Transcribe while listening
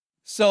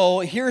So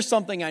here's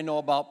something I know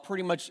about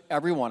pretty much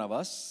every one of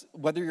us,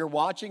 whether you're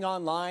watching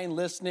online,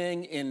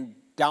 listening in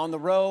down the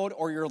road,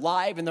 or you're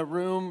live in the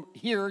room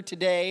here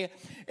today.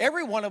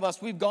 Every one of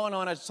us, we've gone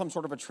on some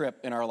sort of a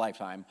trip in our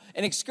lifetime.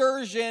 An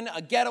excursion,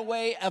 a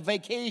getaway, a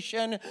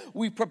vacation.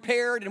 We've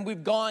prepared and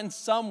we've gone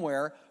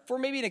somewhere for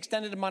maybe an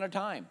extended amount of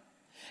time.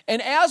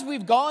 And as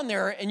we've gone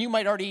there, and you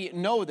might already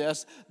know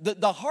this,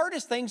 the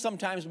hardest thing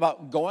sometimes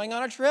about going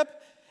on a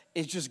trip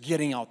is just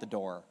getting out the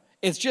door.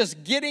 It's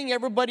just getting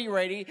everybody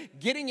ready,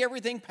 getting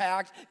everything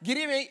packed,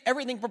 getting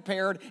everything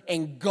prepared,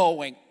 and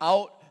going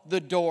out the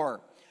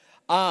door.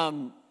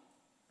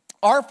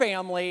 Our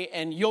family,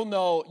 and you'll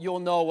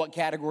know what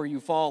category you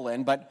fall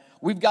in, but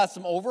we've got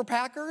some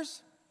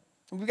overpackers,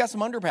 and we've got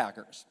some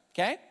underpackers,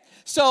 okay?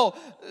 So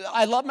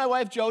I love my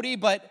wife, Jody,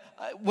 but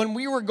when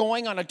we were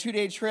going on a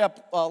 2-day trip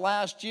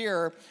last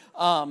year,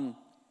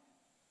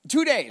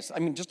 2 days,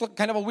 just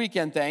kind of a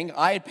weekend thing.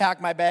 I had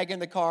packed my bag in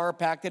the car,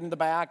 packed it in the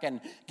back,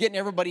 and getting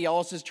everybody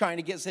else is trying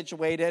to get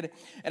situated.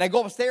 And I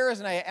go upstairs,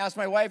 and I asked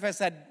my wife, I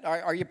said,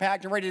 are you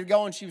packed and ready to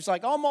go? And she was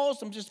like,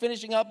 almost. I'm just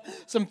finishing up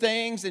some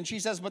things. And she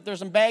says, but there's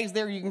some bags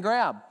there you can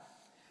grab.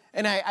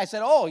 And I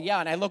said, oh, yeah.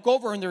 And I look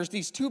over, and there's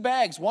these 2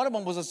 bags. One of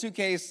them was a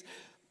suitcase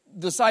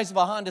the size of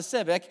a Honda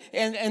Civic,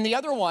 and the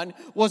other one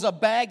was a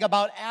bag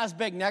about as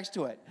big next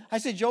to it. I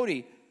said,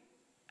 Jody,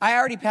 I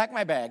already packed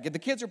my bag. The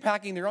kids are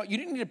packing their own. You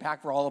didn't need to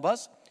pack for all of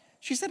us.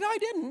 She said, no, I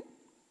didn't.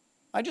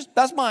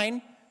 That's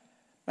mine.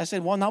 I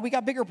said, well, now we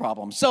got bigger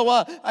problems. So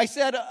I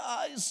said,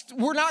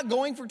 we're not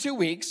going for 2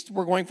 weeks.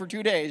 We're going for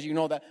 2 days. You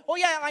know that. Oh,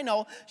 yeah, I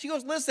know. She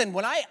goes, listen,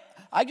 when I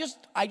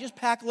just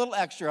pack a little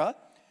extra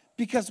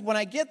because when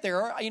I get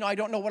there, I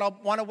don't know what I'll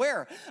want to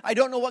wear. I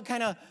don't know what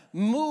kind of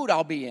mood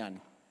I'll be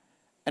in.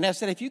 And I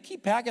said, if you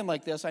keep packing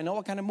like this, I know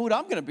what kind of mood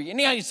I'm going to be in.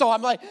 Yeah, so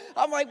I'm like,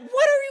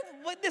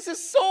 this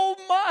is so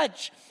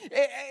much.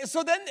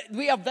 So then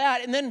we have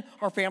that, and then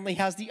our family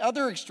has the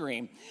other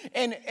extreme.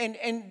 And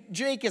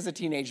Jake is a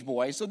teenage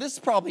boy, so this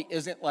probably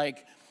isn't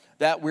like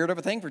that weird of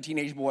a thing for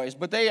teenage boys,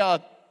 but they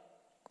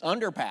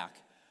underpack.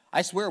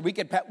 I swear we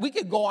could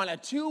go on a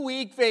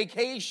 2-week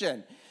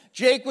vacation.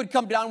 Jake would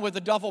come down with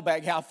a duffel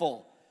bag half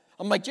full.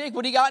 I'm like, Jake,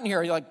 what do you got in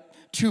here? You're like,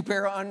 2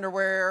 pair of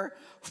underwear,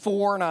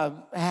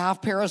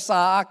 4.5 pair of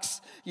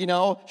socks,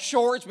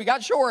 shorts. We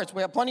got shorts.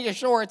 We have plenty of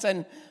shorts.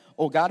 And,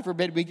 oh, God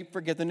forbid we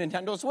forget the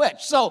Nintendo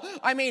Switch. So,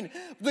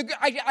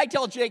 I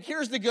tell Jake,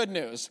 here's the good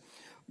news.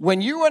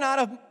 When you run out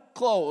of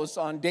clothes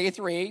on day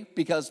 3,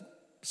 because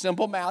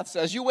simple math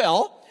says you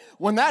will,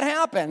 when that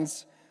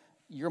happens,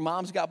 your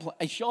mom's got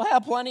plenty. She'll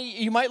have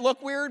plenty. You might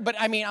look weird, but,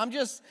 I'm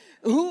just,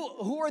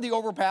 who are the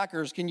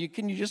overpackers? Can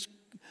you just,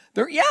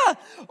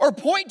 or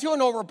point to an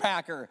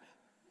overpacker.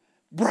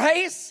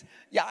 Bryce?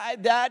 Yeah,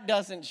 that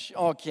doesn't,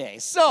 okay.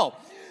 So,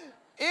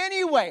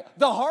 anyway,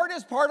 the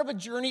hardest part of a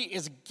journey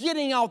is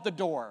getting out the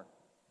door.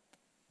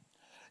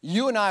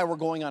 You and I were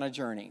going on a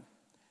journey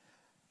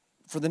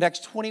for the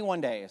next 21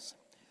 days,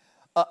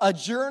 a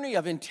journey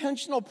of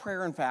intentional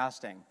prayer and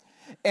fasting.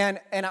 And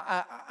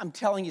I'm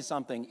telling you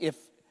something, if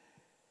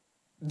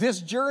this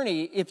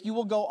journey, if you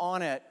will go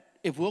on it,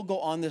 if we'll go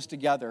on this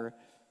together,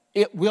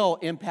 it will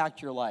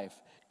impact your life.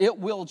 It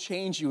will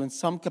change you in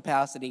some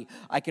capacity,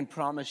 I can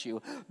promise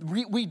you.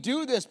 We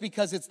do this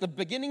because it's the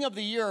beginning of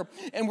the year,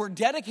 and we're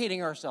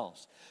dedicating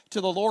ourselves to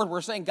the Lord.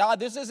 We're saying, God,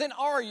 this isn't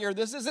our year.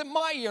 This isn't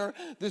my year.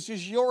 This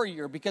is your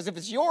year. Because if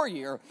it's your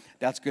year,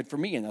 that's good for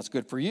me, and that's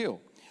good for you.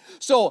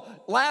 So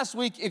last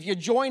week, if you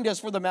joined us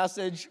for the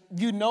message,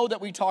 you know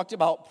that we talked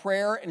about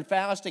prayer and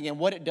fasting and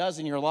what it does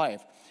in your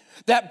life.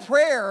 That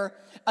prayer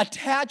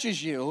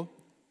attaches you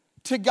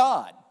to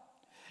God,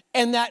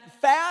 and that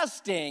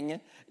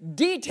fasting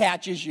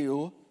detaches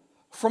you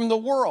from the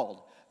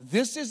world.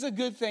 This is a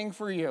good thing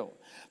for you.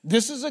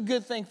 This is a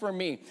good thing for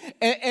me.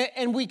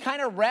 And we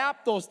kind of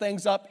wrap those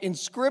things up in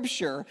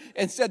Scripture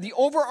and said the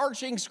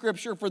overarching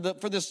Scripture for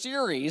the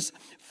series,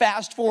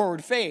 Fast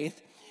Forward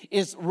Faith,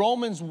 is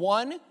Romans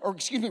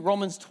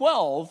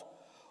 12,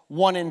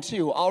 1 and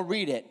 2. I'll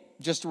read it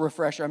just to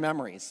refresh our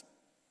memories.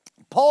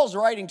 Paul's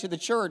writing to the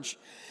church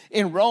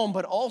in Rome,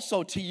 but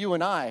also to you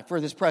and I for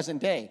this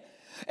present day.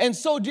 And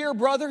so, dear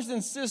brothers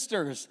and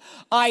sisters,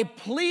 I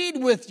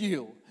plead with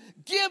you,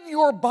 give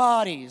your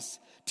bodies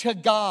to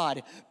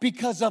God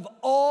because of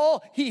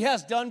all He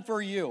has done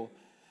for you.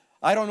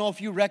 I don't know if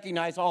you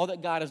recognize all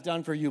that God has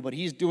done for you, but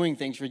He's doing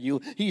things for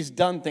you. He's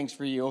done things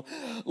for you.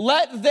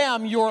 Let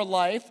them,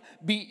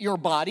 your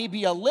body,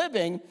 be a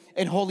living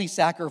and holy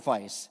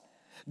sacrifice,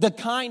 the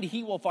kind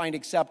He will find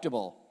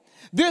acceptable.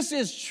 This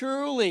is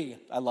truly,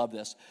 I love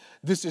this,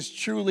 this is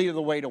truly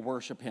the way to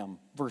worship Him.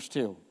 Verse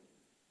 2.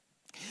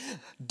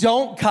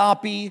 Don't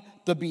copy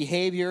the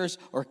behaviors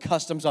or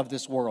customs of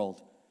this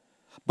world.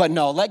 But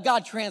no, let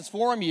God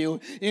transform you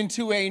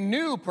into a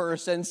new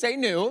person. Say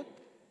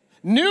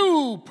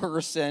new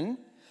person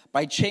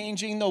by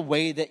changing the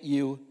way that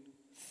you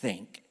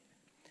think.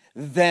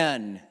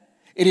 Then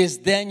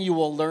you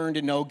will learn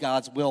to know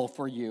God's will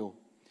for you,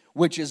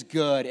 which is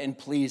good and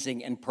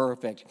pleasing and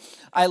perfect.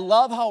 I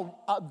love how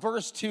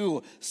verse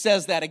 2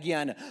 says that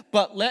again.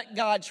 But let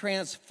God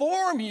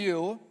transform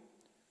you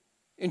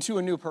into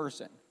a new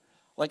person.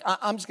 Like,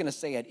 I'm just going to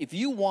say it. If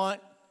you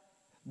want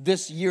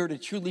this year to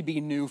truly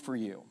be new for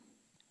you,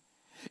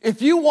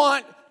 if you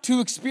want to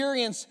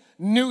experience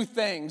new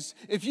things,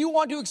 if you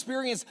want to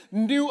experience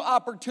new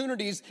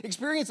opportunities,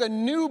 experience a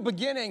new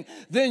beginning,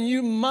 then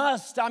you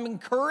must, I'm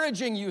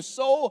encouraging you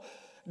so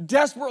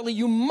desperately,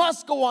 you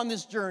must go on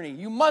this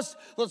journey.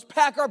 Let's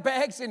pack our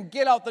bags and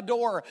get out the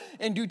door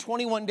and do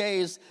 21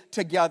 days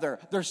together.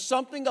 There's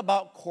something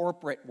about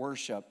corporate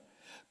worship,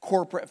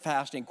 corporate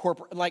fasting,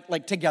 corporate,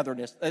 like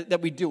togetherness,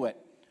 that we do it.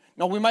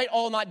 Now, we might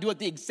all not do it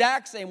the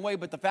exact same way,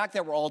 but the fact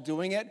that we're all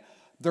doing it,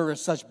 there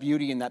is such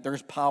beauty in that.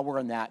 There's power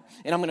in that.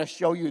 And I'm going to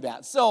show you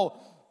that. So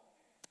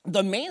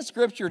the main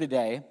scripture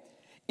today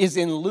is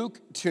in Luke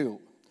 2.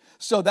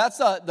 So that's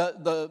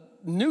the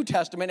New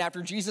Testament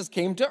after Jesus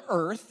came to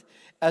earth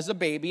as a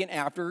baby, and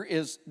after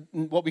is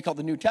what we call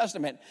the New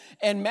Testament.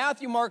 And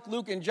Matthew, Mark,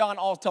 Luke, and John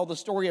all tell the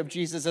story of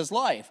Jesus'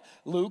 life.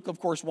 Luke, of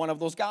course, one of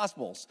those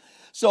Gospels.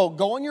 So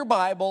go in your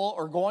Bible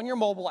or go on your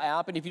mobile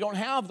app, and if you don't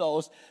have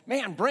those,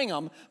 man, bring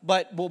them,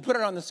 but we'll put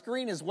it on the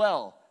screen as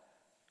well.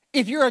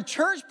 If you're a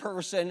church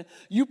person,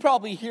 you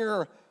probably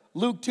hear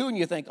Luke 2 and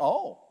you think,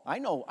 oh, I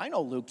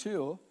know Luke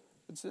 2.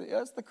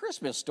 That's the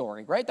Christmas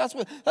story, right? That's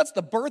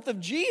the birth of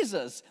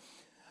Jesus.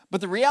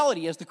 But the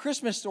reality is the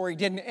Christmas story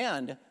didn't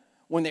end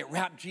when they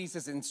wrapped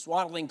Jesus in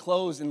swaddling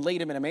clothes and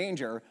laid him in a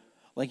manger.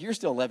 Like, you're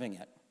still living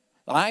it.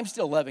 I'm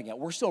still living it.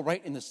 We're still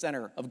right in the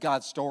center of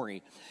God's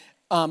story.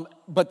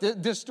 But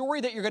the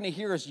story that you're going to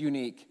hear is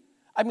unique.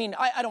 I mean,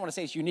 I don't want to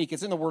say it's unique.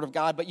 It's in the Word of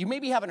God, but you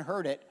maybe haven't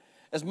heard it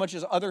as much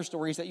as other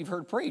stories that you've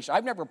heard preached.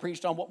 I've never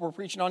preached on what we're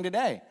preaching on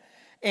today.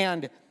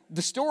 And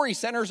the story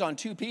centers on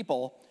two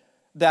people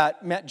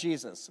that met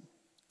Jesus.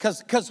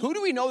 Because who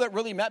do we know that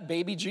really met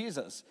baby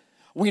Jesus?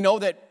 We know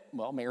that,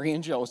 well, Mary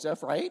and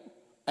Joseph, right?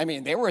 I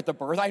mean, they were at the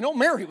birth. I know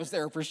Mary was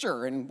there for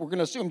sure, and we're going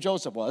to assume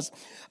Joseph was.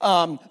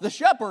 The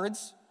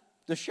shepherds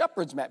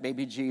met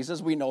baby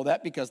Jesus. We know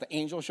that because the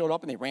angel showed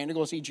up and they ran to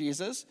go see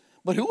Jesus.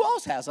 But who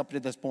else has up to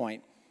this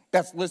point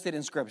that's listed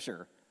in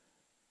Scripture?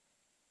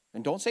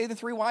 And don't say the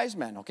three wise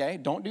men, okay?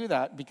 Don't do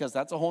that because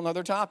that's a whole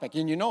other topic,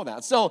 and you know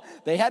that. So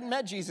they hadn't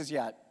met Jesus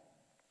yet.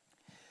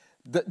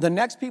 The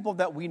next people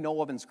that we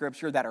know of in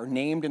Scripture that are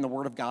named in the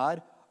Word of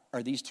God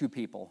are these two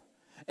people.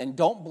 And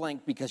don't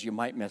blink because you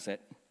might miss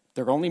it.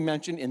 They're only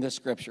mentioned in this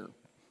Scripture.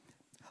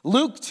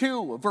 Luke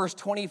 2, verse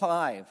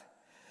 25.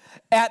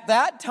 At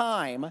that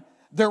time,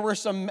 there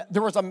was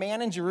a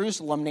man in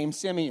Jerusalem named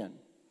Simeon.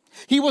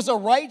 He was a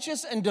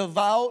righteous and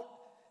devout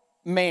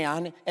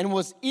man and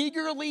was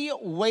eagerly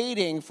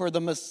waiting for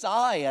the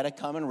Messiah to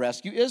come and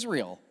rescue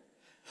Israel.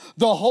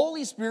 The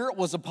Holy Spirit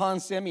was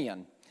upon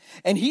Simeon,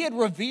 and he had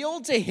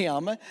revealed to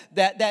him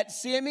that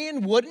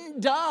Simeon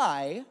wouldn't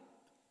die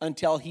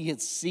until he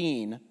had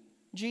seen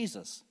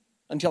Jesus,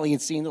 until he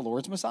had seen the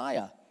Lord's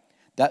Messiah.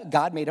 That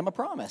God made him a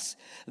promise.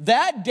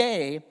 That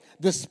day,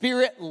 the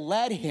Spirit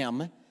led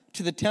him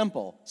to the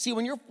temple. See,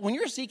 when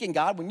you're seeking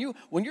God, when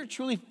you're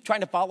truly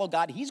trying to follow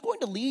God, he's going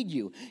to lead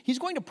you. He's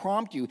going to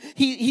prompt you.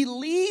 He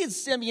leads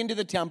Simeon to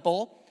the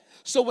temple.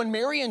 So when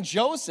Mary and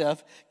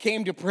Joseph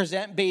came to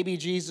present baby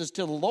Jesus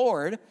to the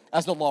Lord,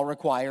 as the law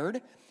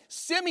required,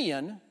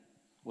 Simeon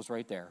was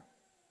right there.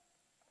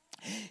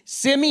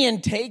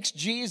 Simeon takes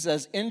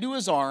Jesus into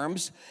his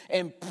arms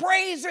and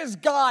praises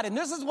God. And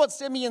this is what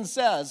Simeon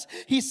says.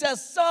 He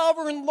says,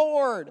 "Sovereign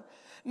Lord,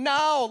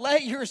 now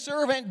let your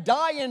servant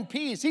die in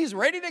peace." He's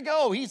ready to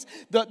go.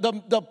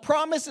 The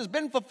promise has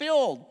been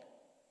fulfilled.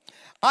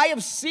 "I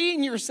have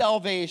seen your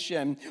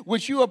salvation,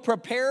 which you have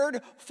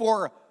prepared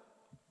for"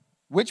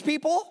 which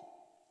people?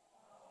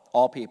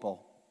 All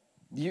people.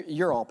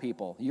 You're all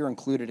people. You're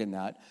included in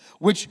that.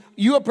 "Which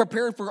you have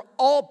prepared for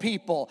all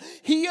people.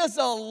 He is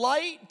a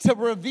light to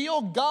reveal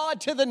God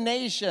to the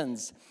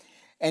nations,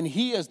 and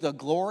he is the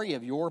glory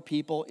of your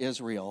people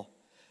Israel."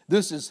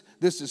 This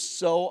is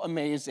so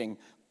amazing.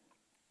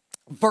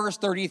 Verse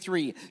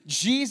 33,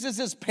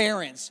 Jesus'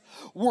 parents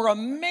were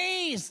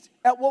amazed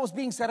at what was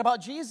being said about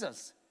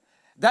Jesus.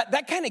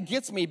 That kind of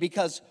gets me,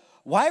 because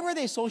why were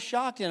they so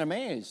shocked and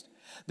amazed?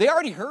 They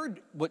already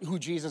heard who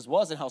Jesus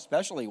was and how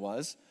special he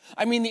was.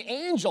 I mean, the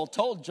angel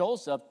told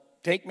Joseph,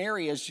 "Take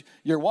Mary as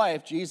your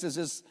wife. Jesus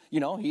is,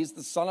 he's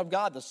the Son of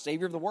God, the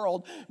Savior of the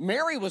world."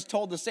 Mary was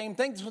told the same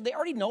thing. So they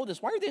already know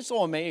this. Why are they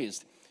so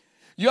amazed?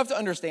 You have to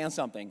understand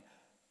something.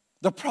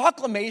 The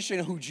proclamation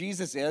of who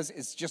Jesus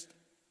is just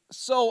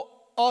so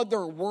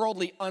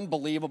otherworldly,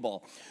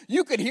 unbelievable.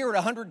 You could hear it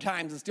 100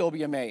 times and still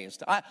be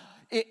amazed.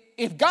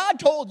 If God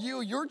told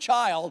you your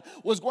child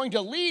was going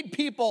to lead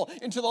people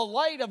into the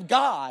light of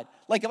God,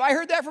 like if I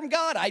heard that from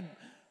God,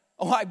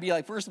 I'd be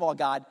like, first of all,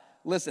 God,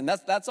 listen,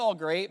 that's all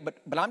great,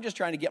 but I'm just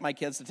trying to get my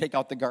kids to take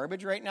out the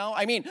garbage right now.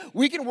 I mean,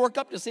 we can work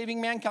up to saving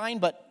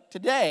mankind, but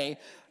today,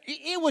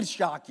 it would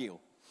shock you.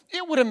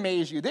 It would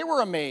amaze you. They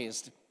were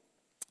amazed.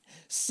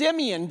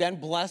 Simeon then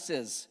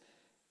blesses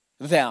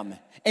them,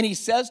 and he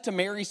says to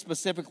Mary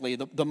specifically,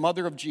 the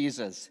mother of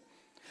Jesus,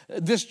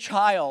 "This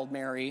child,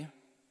 Mary,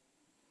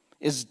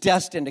 is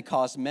destined to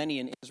cause many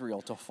in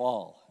Israel to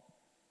fall,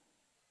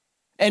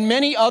 and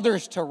many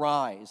others to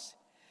rise.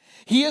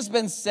 He has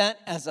been sent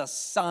as a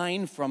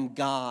sign from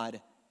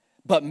God,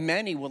 but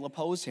many will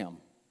oppose him.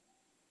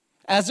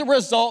 As a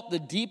result, the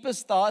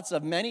deepest thoughts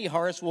of many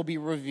hearts will be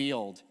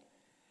revealed,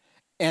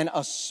 and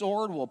a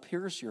sword will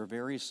pierce your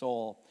very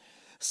soul.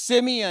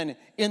 Simeon,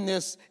 in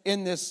this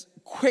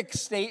quick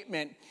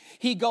statement,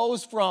 he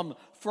goes from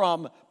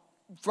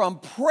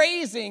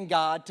praising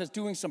God to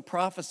doing some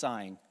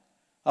prophesying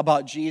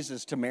about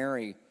Jesus to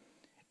Mary.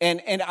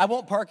 And I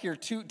won't park here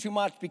too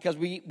much because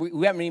we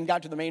haven't even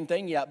got to the main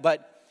thing yet,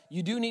 but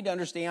you do need to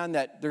understand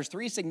that there's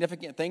three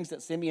significant things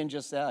that Simeon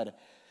just said.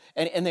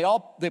 And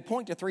they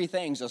point to three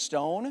things: a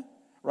stone,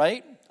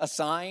 right? A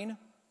sign,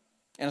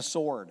 and a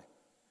sword.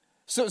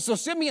 So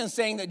Simeon's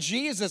saying that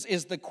Jesus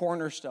is the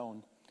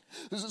cornerstone.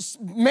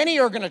 Many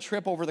are going to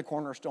trip over the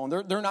cornerstone.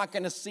 They're not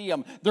going to see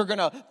him. They're going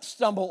to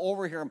stumble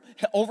over him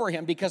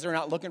because they're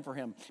not looking for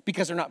him,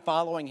 because they're not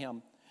following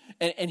him,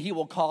 and he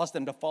will cause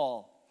them to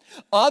fall.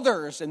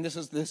 Others, and this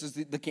is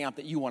the camp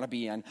that you want to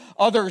be in,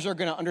 others are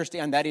going to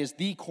understand that is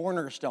the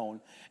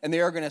cornerstone, and they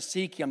are going to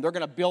seek him. They're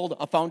going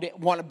to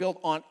want to build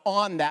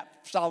on that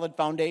solid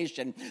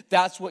foundation.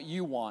 That's what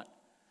you want.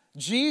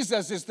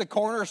 Jesus is the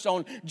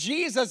cornerstone.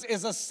 Jesus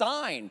is a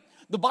sign.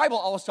 The Bible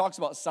always talks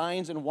about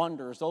signs and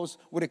wonders. Those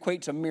would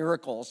equate to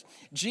miracles.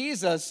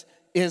 Jesus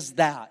is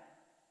that.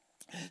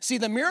 See,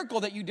 the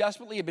miracle that you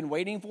desperately have been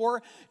waiting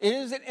for, it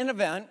isn't an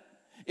event.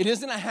 It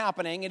isn't a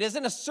happening. It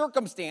isn't a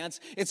circumstance.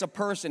 It's a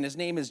person. His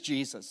name is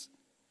Jesus.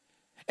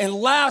 And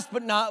last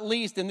but not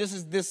least, and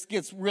this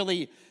gets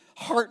really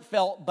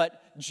heartfelt,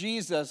 but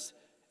Jesus,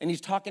 and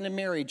he's talking to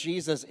Mary,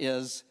 Jesus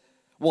is,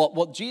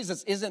 well,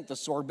 Jesus isn't the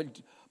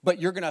sword, but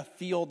you're going to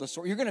feel the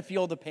sword. You're going to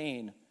feel the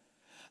pain.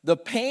 The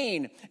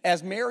pain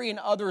as Mary and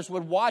others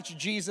would watch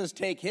Jesus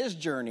take his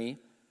journey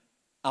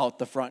out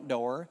the front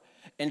door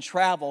and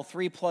travel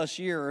 3+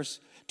 years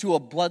to a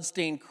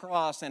bloodstained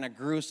cross and a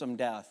gruesome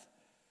death.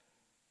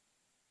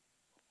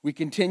 We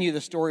continue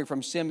the story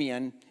from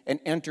Simeon and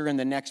enter in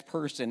the next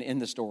person in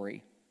the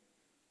story.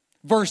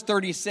 Verse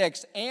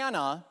 36,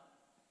 Anna,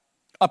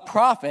 a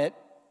prophet,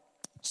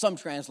 some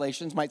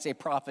translations might say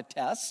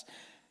prophetess.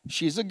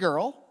 She's a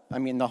girl,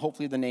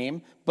 hopefully the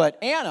name,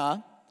 but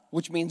Anna,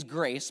 which means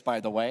grace,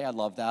 by the way, I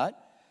love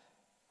that.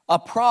 A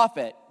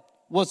prophet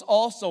was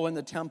also in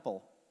the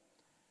temple.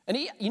 And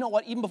you know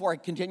what, even before I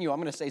continue, I'm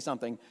going to say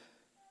something.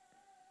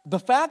 The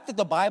fact that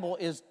the Bible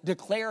is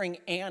declaring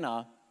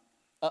Anna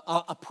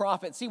a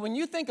prophet. See, when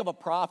you think of a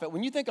prophet,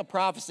 when you think of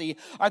prophecy,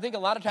 I think a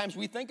lot of times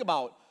we think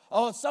about,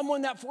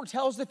 someone that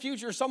foretells the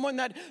future, someone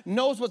that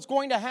knows what's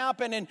going to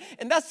happen. And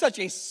that's such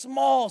a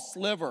small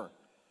sliver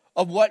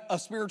of what a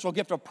spiritual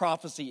gift of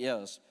prophecy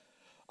is.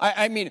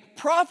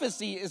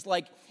 Prophecy is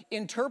like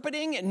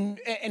interpreting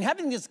and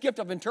having this gift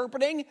of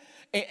interpreting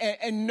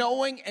and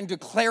knowing and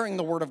declaring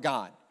the word of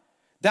God.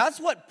 That's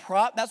what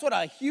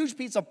a huge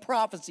piece of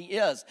prophecy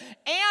is.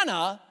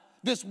 Anna,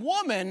 this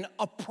woman,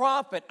 a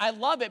prophet, I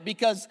love it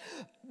because,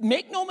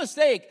 make no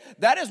mistake,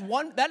 that is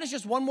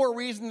just one more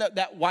reason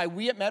that why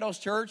we at Meadows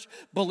Church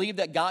believe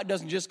that God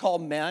doesn't just call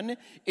men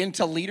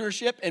into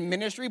leadership and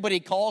ministry, but he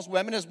calls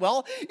women as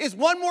well, is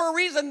one more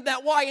reason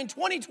that why in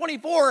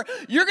 2024,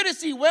 you're going to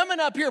see women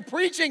up here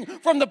preaching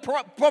from the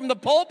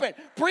pulpit,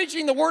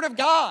 preaching the word of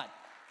God.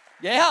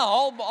 Yeah,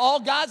 all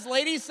God's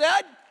ladies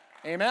said,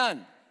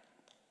 amen.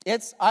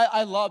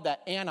 I love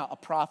that. Anna, a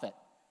prophet.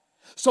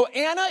 So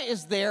Anna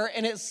is there,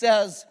 and it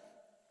says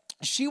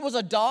she was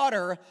a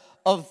daughter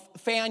of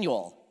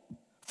Phanuel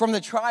from the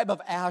tribe of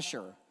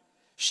Asher.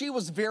 She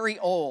was very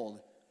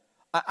old.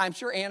 I'm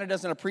sure Anna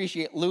doesn't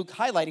appreciate Luke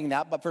highlighting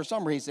that, but for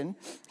some reason,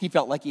 he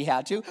felt like he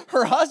had to.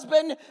 Her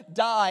husband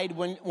died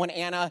when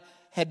Anna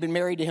had been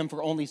married to him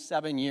for only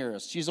 7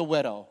 years. She's a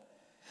widow.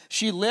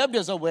 She lived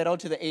as a widow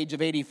to the age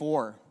of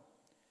 84.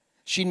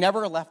 She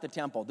never left the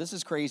temple. This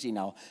is crazy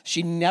now.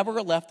 She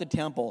never left the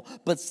temple,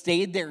 but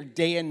stayed there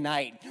day and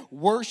night,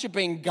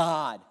 worshiping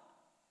God.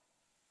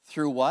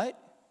 Through what?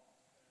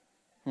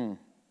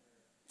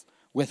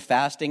 With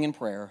fasting and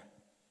prayer.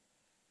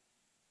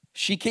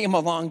 She came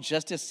along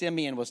just as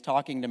Simeon was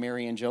talking to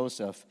Mary and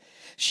Joseph.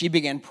 She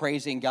began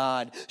praising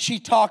God. She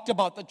talked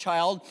about the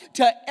child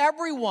to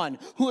everyone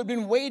who had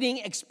been waiting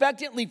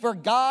expectantly for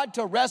God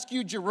to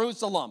rescue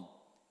Jerusalem.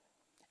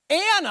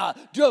 Anna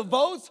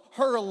devotes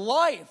her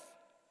life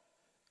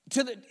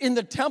in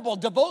the temple.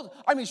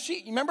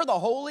 Remember the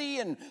holy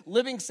and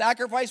living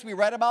sacrifice we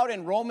read about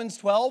in Romans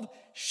 12?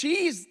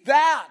 She's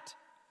that.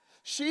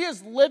 She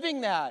is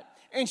living that.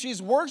 And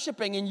she's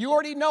worshiping, and you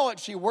already know it.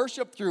 She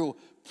worshiped through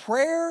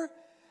prayer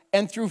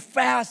and through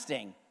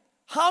fasting.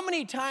 How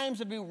many times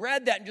have you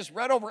read that and just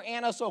read over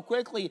Anna so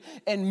quickly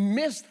and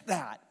missed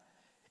that?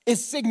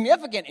 It's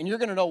significant, and you're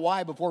going to know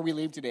why before we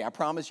leave today, I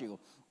promise you.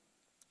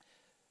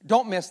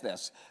 Don't miss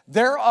this.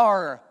 There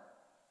are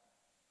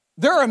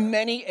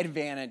many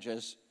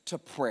advantages to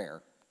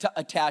prayer, to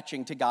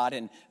attaching to God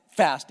and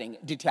fasting,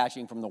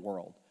 detaching from the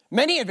world.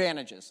 Many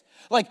advantages.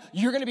 Like,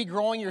 you're going to be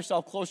growing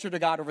yourself closer to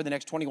God over the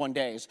next 21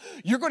 days.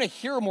 You're going to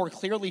hear more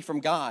clearly from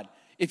God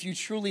if you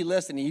truly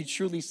listen and you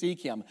truly seek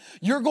him.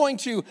 You're going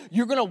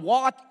to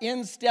walk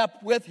in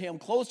step with him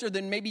closer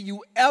than maybe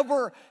you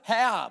ever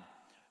have.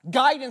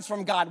 Guidance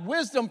from God,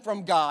 wisdom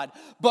from God.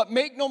 But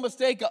make no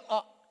mistake,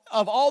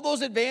 of all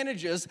those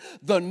advantages,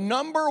 the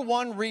number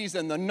one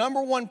reason, the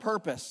number one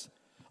purpose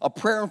of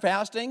prayer and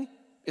fasting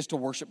is to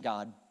worship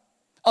God.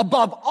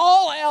 Above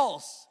all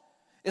else,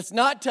 it's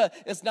not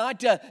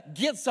to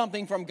get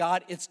something from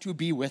God, it's to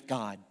be with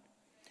God.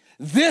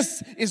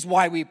 This is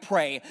why we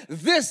pray.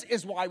 This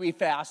is why we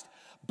fast.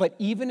 But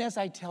even as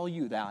I tell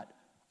you that,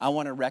 I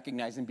want to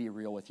recognize and be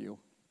real with you.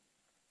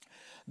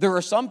 There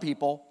are some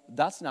people,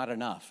 that's not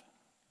enough.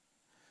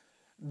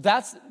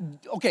 That's,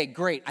 okay,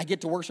 great, I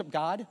get to worship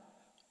God.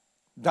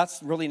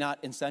 That's really not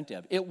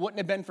incentive. It wouldn't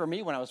have been for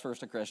me when I was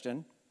first a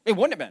Christian. It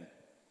wouldn't have been.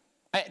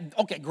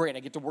 Okay, great,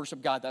 I get to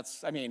worship God.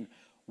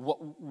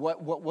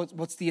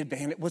 What's the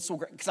advantage? What's so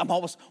great?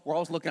 Because we're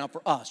always looking out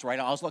for us, right?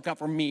 I'm always looking out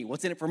for me.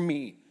 What's in it for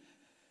me?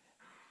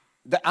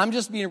 I'm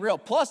just being real.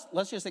 Plus,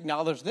 let's just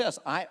acknowledge this.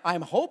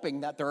 I'm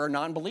hoping that there are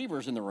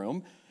non-believers in the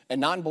room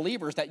and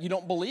non-believers that you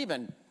don't believe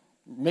in.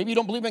 Maybe you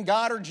don't believe in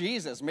God or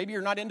Jesus. Maybe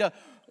you're not into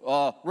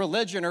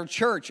religion or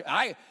church.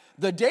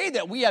 The day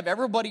that we have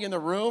everybody in the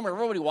room,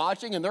 everybody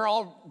watching, and they're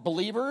all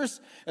believers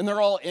and they're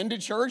all into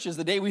church is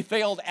the day we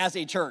failed as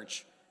a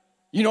church.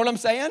 You know what I'm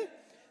saying?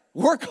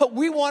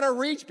 We want to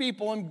reach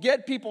people and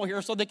get people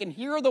here so they can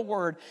hear the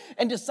word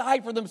and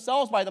decide for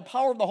themselves by the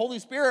power of the Holy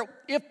Spirit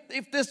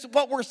if this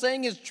what we're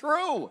saying is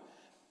true.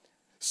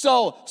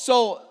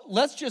 So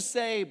let's just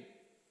say,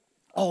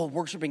 oh,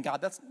 worshiping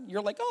God.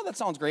 You're like, oh, that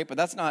sounds great, but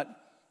that's not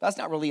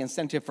really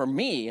incentive for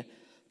me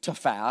to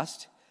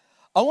fast.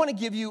 I want to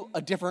give you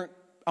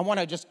I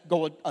want to just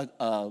go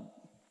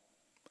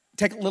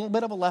take a little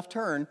bit of a left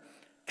turn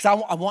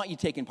because I want you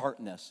taking part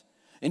in this.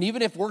 And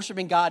even if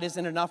worshiping God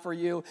isn't enough for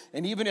you,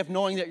 and even if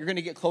knowing that you're going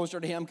to get closer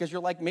to him because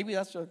you're like, maybe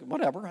that's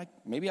whatever,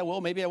 maybe I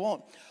will, maybe I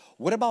won't.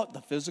 What about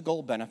the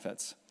physical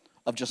benefits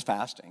of just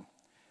fasting?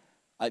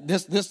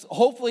 This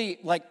hopefully,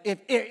 like,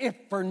 if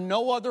for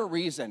no other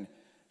reason,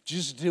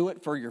 just do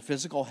it for your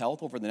physical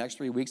health over the next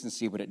 3 weeks and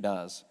see what it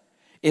does.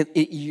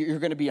 You're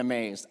going to be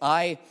amazed.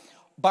 By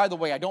the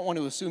way, I don't want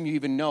to assume you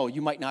even know.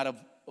 You might not have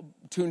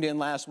tuned in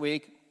last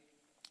week.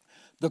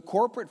 The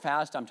corporate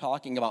fast I'm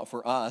talking about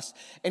for us,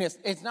 and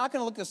it's not going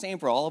to look the same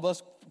for all of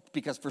us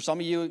because for some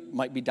of you it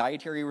might be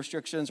dietary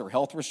restrictions or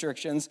health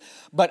restrictions,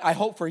 but I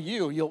hope for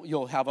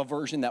you'll have a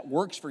version that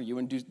works for you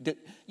and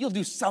you'll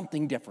do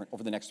something different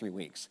over the next 3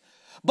 weeks.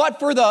 But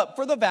for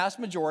the vast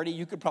majority,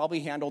 you could probably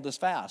handle this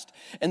fast.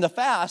 And the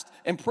fast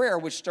and prayer,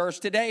 which starts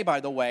today,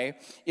 by the way,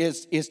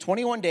 is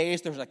 21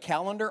 days. There's a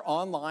calendar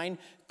online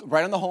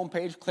right on the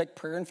homepage. Click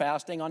prayer and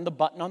fasting on the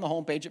button on the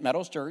homepage at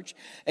Meadows Church,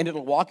 and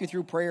it'll walk you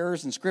through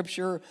prayers and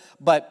scripture.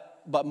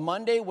 But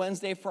Monday,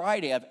 Wednesday,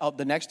 Friday of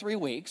the next 3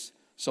 weeks,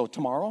 so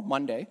tomorrow,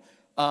 Monday,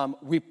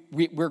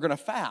 we're going to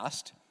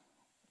fast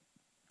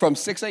from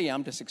 6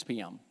 a.m. to 6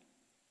 p.m.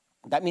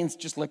 That means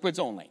just liquids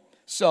only.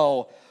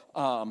 So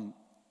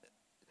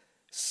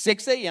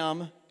 6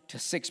 a.m. to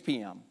 6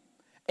 p.m.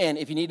 And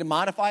if you need to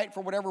modify it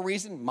for whatever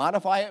reason,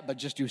 modify it, but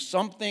just do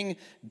something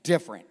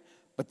different.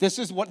 But this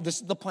is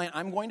the plan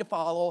I'm going to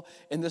follow,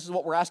 and this is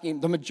what we're asking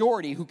the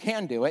majority who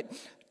can do it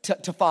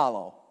to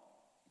follow.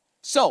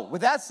 So,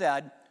 with that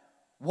said,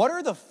 what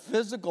are the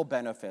physical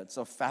benefits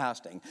of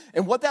fasting?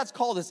 And what that's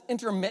called is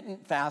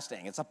intermittent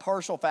fasting. It's a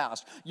partial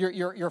fast.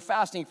 You're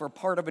fasting for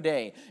part of a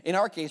day. In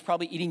our case,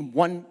 probably eating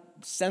one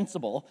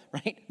sensible,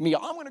 right, meal.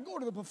 I'm going to go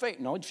to the buffet.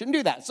 No, you shouldn't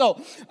do that.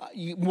 So,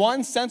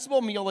 one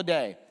sensible meal a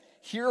day.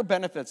 Here are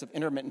benefits of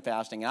intermittent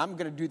fasting. And I'm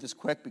going to do this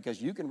quick because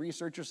you can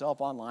research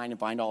yourself online and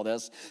find all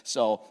this.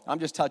 So I'm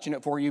just touching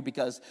it for you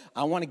because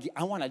I want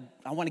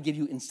to give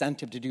you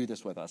incentive to do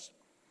this with us.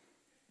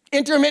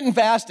 Intermittent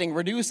fasting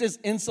reduces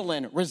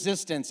insulin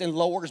resistance and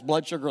lowers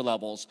blood sugar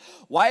levels.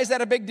 Why is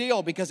that a big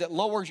deal? Because it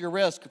lowers your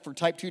risk for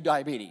type 2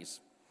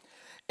 diabetes.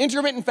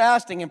 Intermittent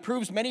fasting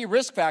improves many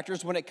risk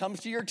factors when it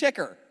comes to your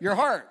ticker, your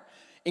heart,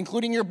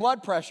 including your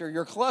blood pressure,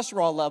 your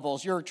cholesterol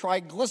levels, your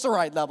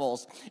triglyceride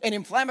levels, and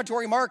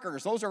inflammatory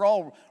markers. Those are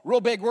all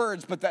real big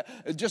words, but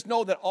just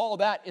know that all of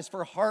that is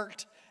for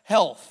heart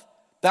health.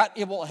 That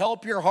it will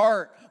help your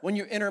heart when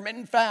you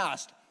intermittent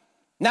fast.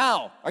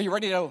 Now, are you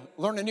ready to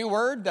learn a new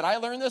word that I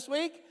learned this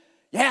week?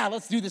 Yeah,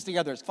 let's do this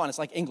together. It's fun. It's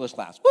like English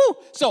class. Woo!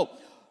 So,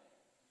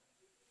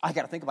 I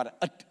got to think about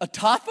it.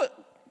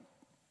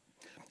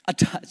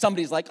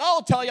 Somebody's like, oh,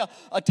 I'll tell you,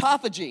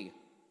 autophagy.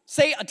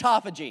 Say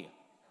autophagy.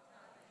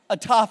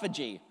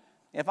 Autophagy.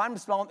 If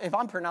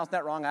I'm pronouncing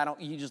that wrong,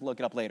 you just look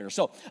it up later.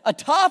 So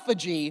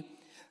autophagy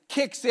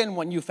kicks in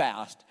when you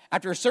fast.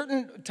 After a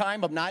certain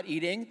time of not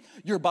eating,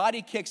 your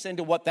body kicks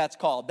into what that's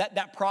called,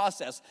 that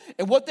process.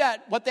 And what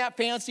that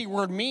fancy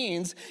word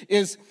means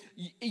is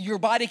your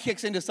body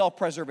kicks into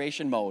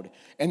self-preservation mode.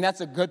 And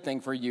that's a good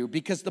thing for you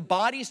because the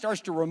body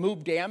starts to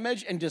remove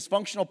damage and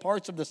dysfunctional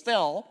parts of the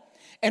cell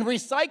and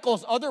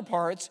recycles other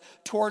parts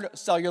toward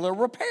cellular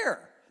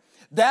repair.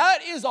 That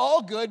is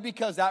all good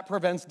because that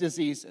prevents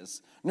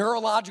diseases,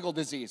 neurological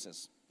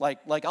diseases.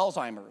 like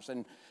Alzheimer's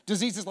and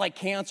diseases like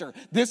cancer.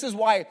 This is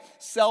why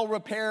cell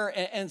repair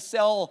and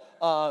cell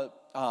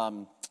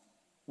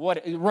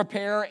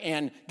repair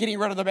and getting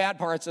rid of the bad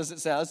parts, as it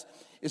says,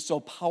 is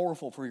so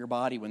powerful for your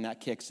body when that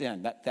kicks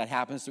in. That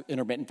happens through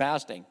intermittent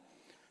fasting.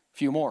 A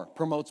few more.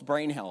 Promotes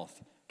brain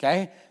health.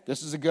 Okay?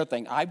 This is a good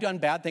thing. I've done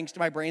bad things to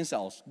my brain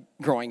cells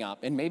growing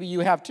up, and maybe you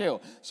have too.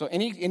 So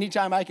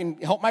anytime I can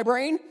help my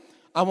brain,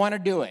 I want to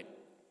do it.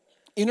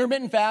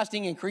 Intermittent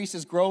fasting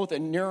increases growth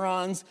in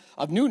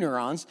new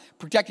neurons,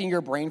 protecting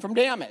your brain from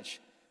damage.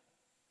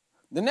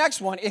 The next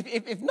one,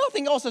 if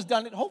nothing else has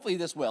done it, hopefully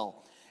this will.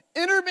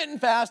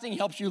 Intermittent fasting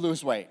helps you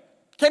lose weight.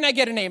 Can I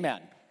get an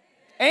amen?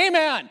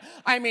 Amen.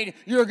 I mean,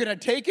 you're going to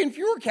take in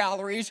fewer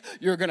calories,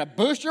 you're going to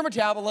boost your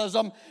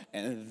metabolism,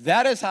 and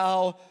that is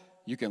how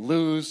you can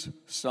lose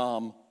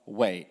some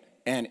weight.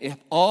 And if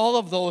all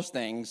of those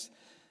things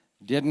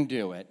didn't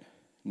do it,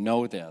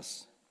 know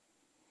this.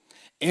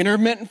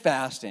 Intermittent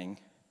fasting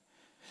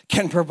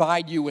can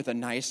provide you with a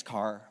nice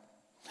car,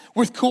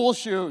 with cool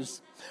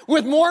shoes,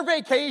 with more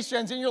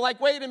vacations. And you're like,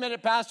 wait a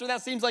minute, Pastor,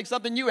 that seems like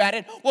something you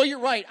added. Well, you're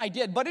right, I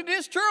did. But it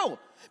is true.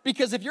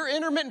 Because if you're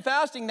intermittent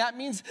fasting, that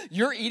means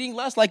you're eating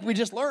less like we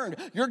just learned.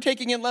 You're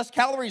taking in less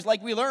calories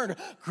like we learned.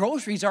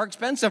 Groceries are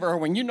expensive,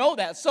 Erwin. You know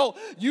that. So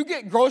you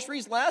get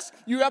groceries less,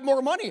 you have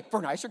more money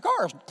for nicer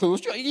cars.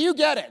 You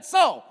get it.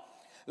 So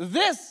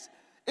this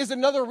is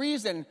another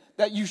reason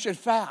that you should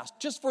fast,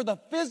 just for the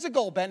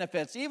physical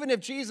benefits. Even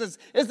if Jesus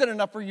isn't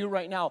enough for you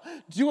right now,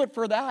 do it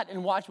for that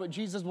and watch what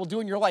Jesus will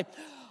do in your life.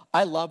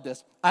 I love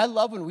this. I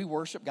love when we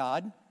worship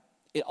God,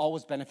 it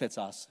always benefits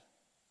us.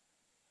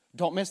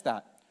 Don't miss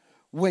that.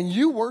 When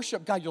you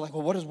worship God, you're like,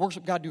 well, what does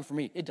worship God do for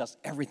me? It does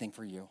everything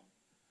for you.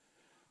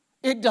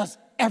 It does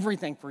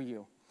everything for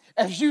you.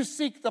 As you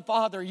seek the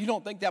Father, you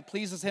don't think that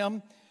pleases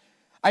Him?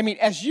 I mean,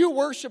 as you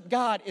worship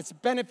God, it's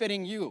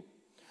benefiting you.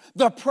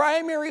 The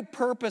primary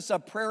purpose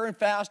of prayer and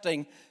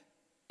fasting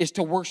is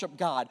to worship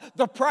God.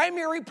 The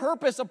primary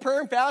purpose of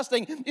prayer and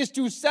fasting is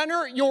to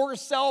center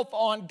yourself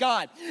on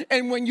God.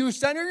 And when you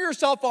center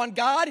yourself on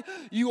God,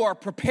 you are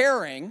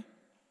preparing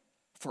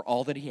for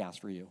all that He has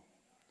for you.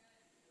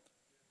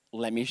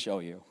 Let me show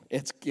you.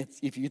 If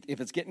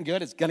it's getting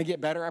good, it's going to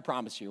get better, I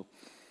promise you.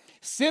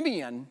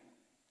 Simeon,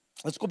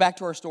 let's go back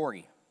to our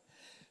story.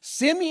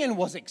 Simeon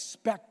was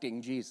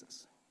expecting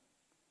Jesus.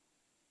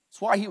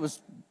 That's why he was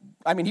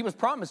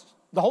promised.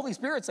 The Holy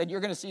Spirit said, you're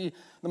going to see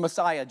the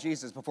Messiah,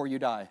 Jesus, before you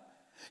die.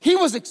 He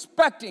was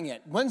expecting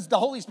it. When's the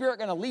Holy Spirit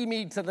going to lead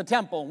me to the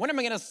temple? When am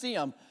I going to see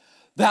Him?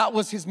 That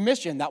was his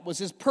mission. That was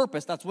his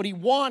purpose. That's what he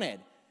wanted.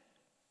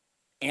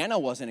 Anna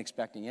wasn't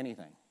expecting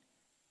anything.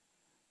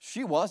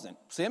 She wasn't.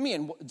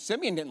 Simeon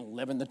didn't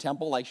live in the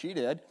temple like she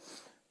did.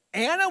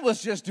 Anna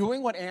was just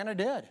doing what Anna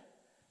did.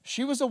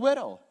 She was a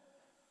widow.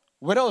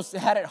 Widows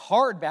had it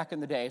hard back in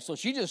the day, so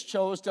she just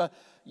chose to,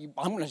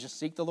 I'm going to just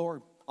seek the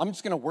Lord. I'm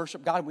just going to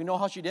worship God. We know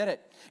how she did it.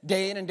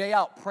 Day in and day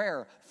out,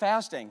 prayer,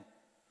 fasting,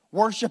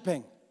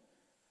 worshiping.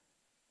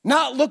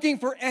 Not looking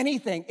for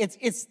anything.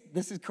 This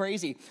is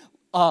crazy.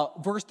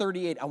 Verse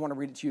 38, I want to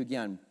read it to you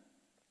again.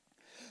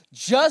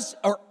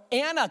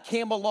 Anna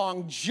came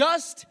along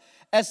just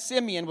as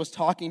Simeon was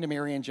talking to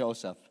Mary and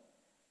Joseph.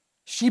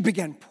 She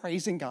began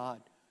praising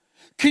God.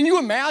 Can you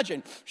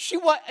imagine?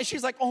 She's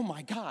like, oh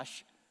my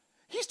gosh.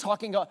 He's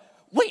talking about,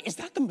 wait, is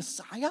that the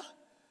Messiah?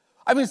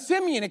 I mean,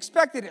 Simeon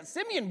expected it.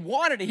 Simeon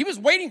wanted it. He was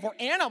waiting for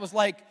Anna. Was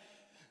like,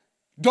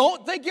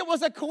 don't think it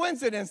was a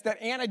coincidence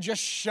that Anna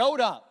just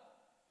showed up.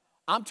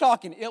 I'm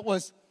talking, it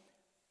was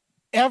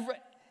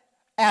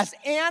as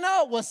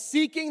Anna was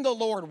seeking the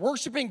Lord,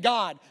 worshiping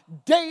God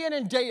day in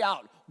and day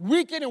out,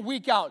 week in and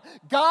week out,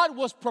 God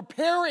was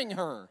preparing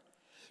her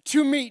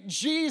to meet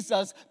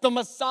Jesus, the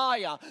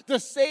Messiah, the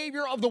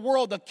Savior of the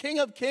world, the King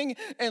of kings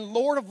and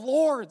Lord of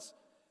lords.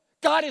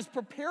 God is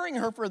preparing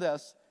her for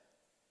this.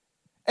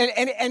 And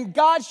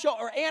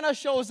Anna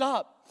shows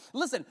up.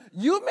 Listen,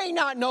 you may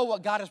not know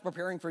what God is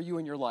preparing for you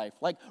in your life.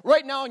 Like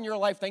right now in your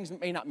life, things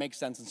may not make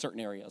sense in certain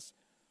areas.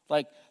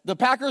 Like the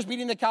Packers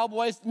beating the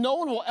Cowboys, no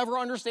one will ever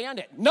understand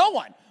it. No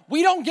one.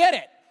 We don't get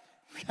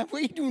it.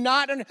 We do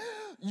not.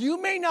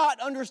 You may not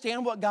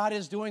understand what God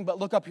is doing, but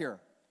look up here.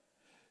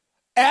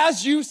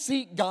 As you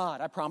seek God,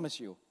 I promise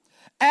you,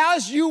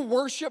 as you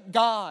worship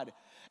God,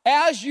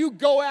 as you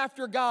go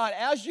after God,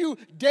 as you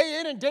day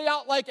in and day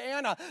out like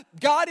Anna,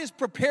 God is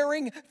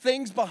preparing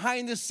things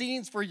behind the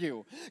scenes for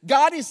you.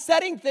 God is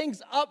setting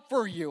things up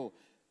for you.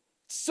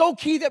 So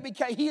key that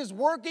He is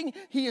working,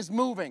 He is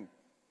moving.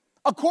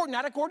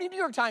 Not according to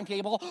your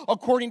timetable,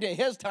 according to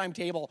His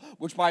timetable,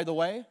 which, by the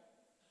way,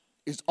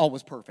 is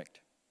always perfect.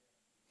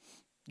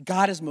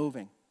 God is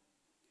moving.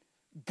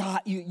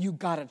 God, you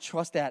got to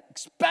trust that,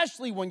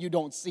 especially when you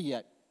don't see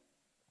it.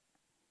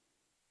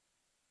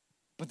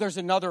 But there's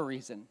another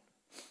reason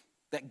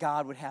that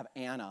God would have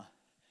Anna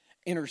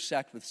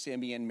intersect with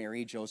Simeon,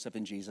 Mary, Joseph,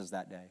 and Jesus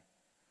that day.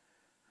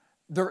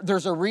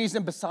 There's a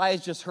reason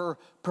besides just her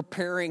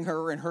preparing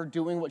her and her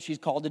doing what she's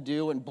called to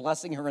do and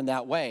blessing her in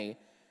that way.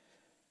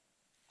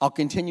 I'll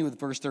continue with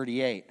verse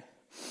 38.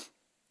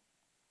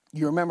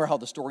 You remember how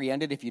the story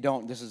ended? If you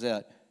don't, this is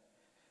it.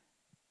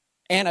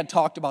 Anna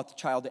talked about the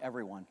child to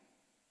everyone.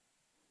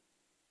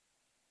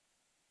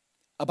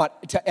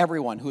 To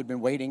everyone who had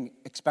been waiting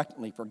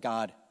expectantly for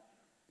God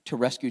to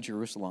rescue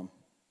Jerusalem.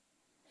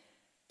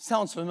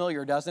 Sounds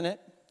familiar, doesn't it?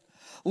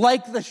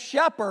 Like the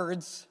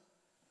shepherds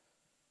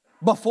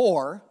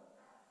before,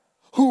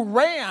 who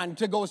ran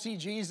to go see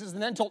Jesus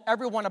and then told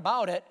everyone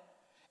about it,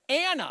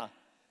 Anna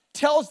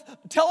tells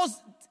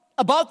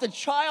about the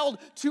child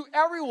to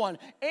everyone.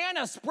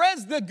 Anna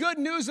spreads the good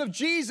news of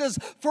Jesus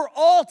for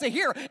all to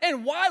hear.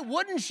 And why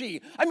wouldn't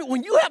she? I mean,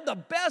 when you have the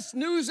best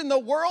news in the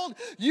world,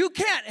 you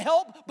can't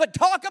help but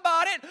talk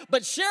about it,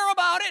 but share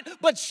about it,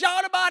 but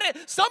shout about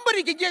it.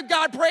 Somebody can give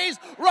God praise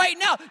right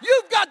now.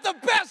 You've got the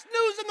best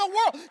news in the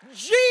world.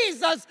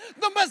 Jesus,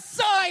 the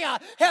Messiah,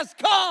 has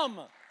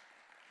come.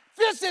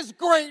 This is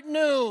great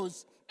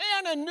news.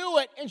 Anna knew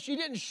it, and she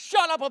didn't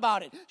shut up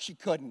about it. She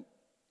couldn't.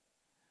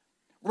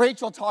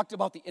 Rachel talked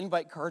about the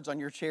invite cards on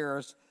your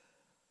chairs.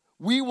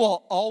 We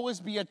will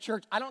always be a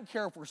church. I don't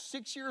care if we're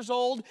 6 years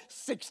old,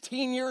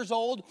 16 years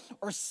old,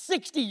 or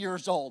 60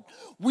 years old.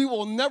 We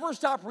will never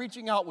stop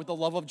reaching out with the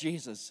love of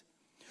Jesus.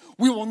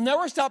 We will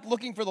never stop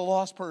looking for the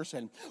lost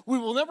person. We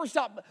will never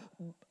stop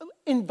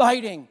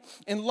inviting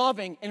and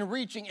loving and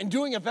reaching and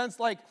doing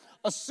events like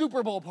a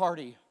Super Bowl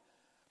party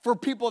for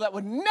people that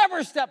would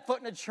never step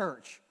foot in a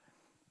church,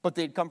 but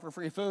they'd come for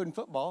free food and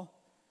football.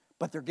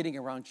 But they're getting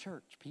around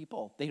church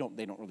people. They don't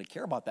really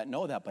care about that,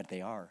 know that, but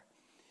they are.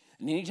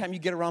 And anytime you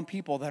get around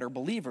people that are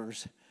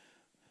believers,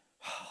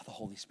 the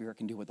Holy Spirit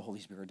can do what the Holy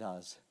Spirit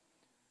does.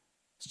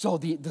 So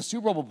the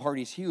Super Bowl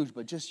party is huge,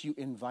 but just you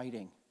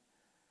inviting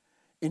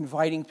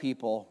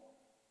people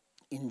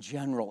in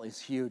general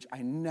is huge.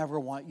 I never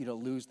want you to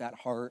lose that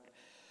heart.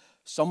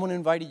 Someone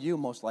invited you,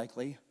 most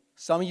likely.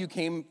 Some of you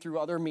came through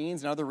other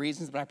means and other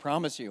reasons, but I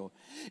promise you,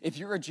 if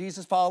you're a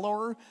Jesus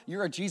follower,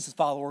 you're a Jesus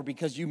follower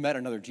because you met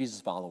another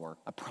Jesus follower.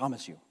 I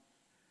promise you.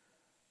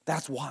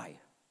 That's why.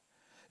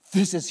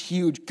 This is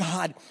huge.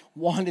 God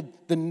wanted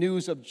the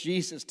news of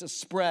Jesus to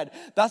spread.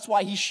 That's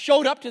why he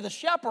showed up to the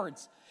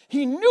shepherds.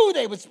 He knew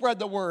they would spread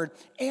the word.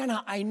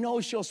 Anna, I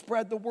know she'll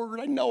spread the word.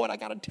 I know it. I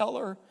got to tell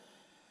her.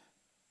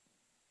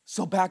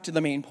 So back to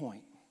the main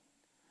point.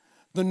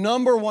 The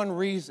number one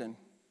reason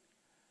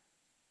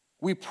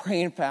we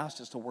pray and fast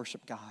is to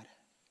worship God.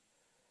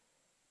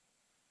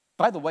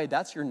 By the way,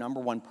 that's your number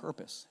one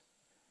purpose.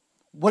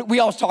 What we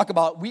always talk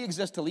about, we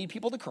exist to lead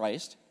people to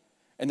Christ,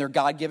 and they're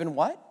God-given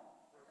what?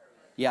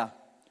 Yeah.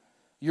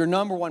 Your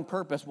number one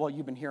purpose, well,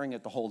 you've been hearing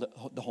it the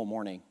whole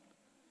morning.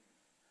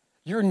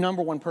 Your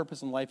number one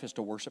purpose in life is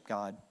to worship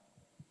God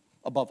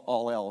above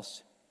all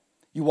else.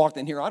 You walked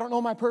in here, I don't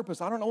know my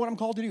purpose. I don't know what I'm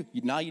called to do.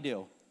 Now you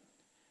do.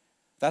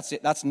 That's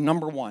it. That's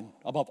number one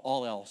above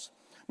all else.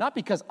 Not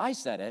because I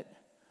said it,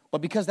 but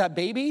because that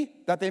baby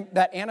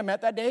that Anna met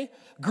that day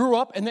grew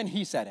up and then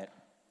he said it.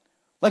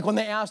 Like when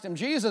they asked him,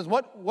 Jesus,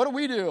 what do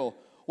we do?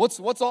 What's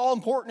all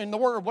important in the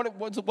word?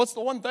 What's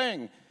the one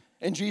thing?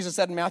 And Jesus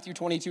said in Matthew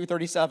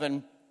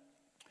 22:37,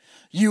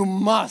 you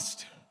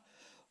must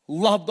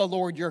love the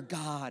Lord your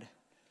God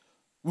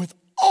with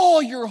all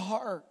your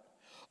heart,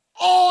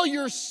 all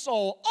your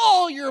soul,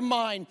 all your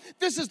mind.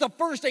 This is the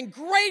first and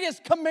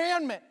greatest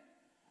commandment,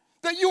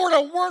 that you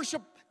are to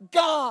worship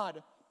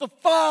God, the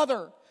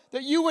Father,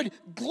 that you would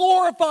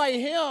glorify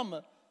him.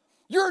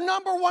 Your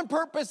number one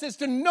purpose is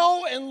to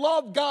know and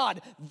love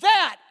God.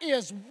 That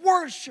is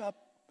worship.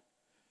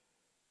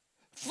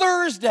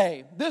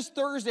 This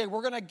Thursday,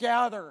 we're going to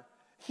gather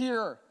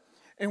here,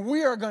 and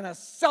we are going to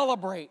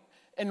celebrate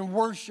and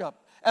worship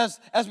as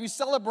we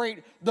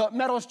celebrate the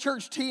Meadows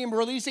Church team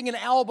releasing an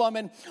album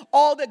and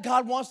all that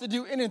God wants to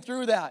do in and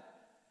through that.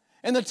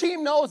 And the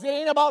team knows it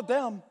ain't about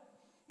them.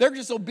 They're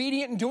just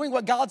obedient and doing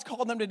what God's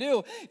called them to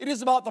do. It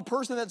is about the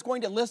person that's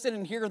going to listen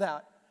and hear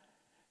that.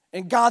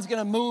 And God's going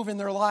to move in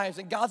their lives.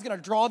 And God's going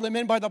to draw them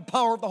in by the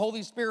power of the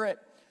Holy Spirit.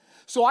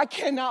 So I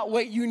cannot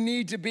wait. You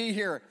need to be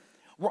here.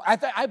 I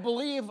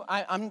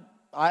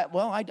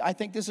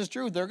think this is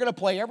true. They're going to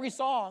play every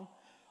song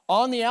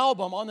on the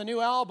album, on the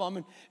new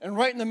album. And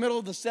right in the middle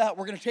of the set,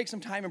 we're going to take some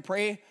time and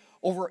pray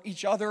over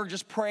each other.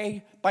 Just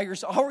pray by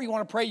yourself. However you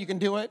want to pray, you can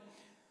do it.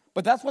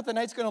 But that's what the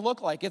night's going to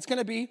look like. It's going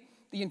to be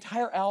the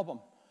entire album,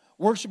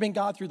 worshiping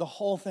God through the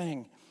whole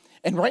thing.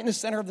 And right in the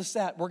center of the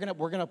set, we're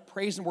gonna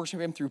praise and worship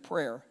him through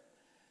prayer.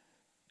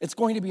 It's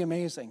going to be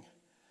amazing.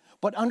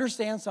 But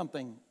understand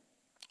something.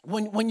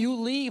 When you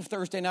leave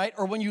Thursday night,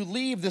 or when you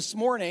leave this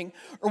morning,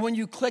 or when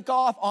you click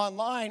off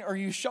online, or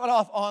you shut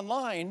off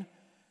online,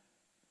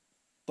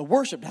 the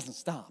worship doesn't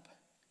stop.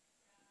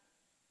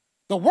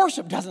 The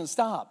worship doesn't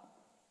stop.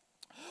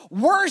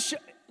 Worship,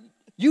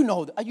 you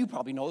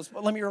probably know this,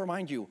 but let me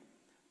remind you.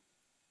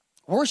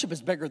 Worship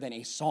is bigger than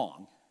a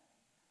song.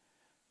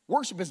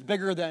 Worship is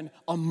bigger than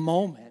a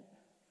moment.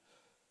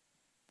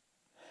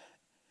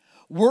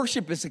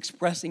 Worship is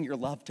expressing your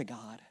love to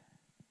God.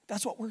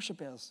 That's what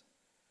worship is.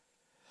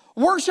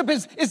 Worship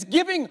is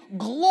giving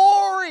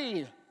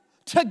glory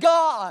to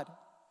God.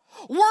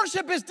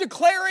 Worship is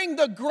declaring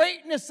the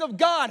greatness of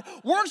God.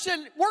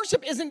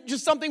 Worship isn't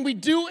just something we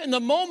do in the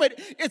moment.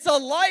 It's a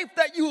life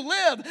that you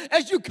live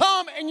as you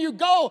come and you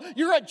go.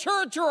 You're at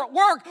church or at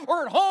work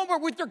or at home or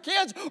with your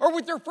kids or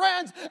with your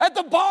friends at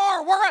the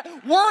bar.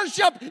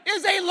 Worship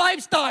is a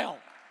lifestyle.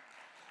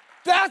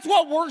 That's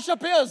what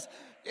worship is.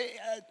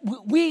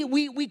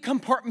 We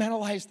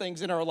compartmentalize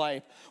things in our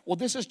life. Well,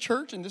 this is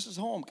church and this is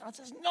home. God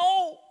says,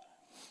 no.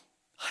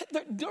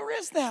 There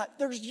is that.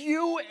 There's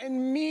you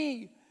and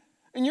me.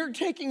 And you're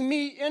taking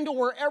me into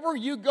wherever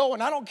you go,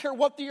 and I don't care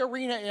what the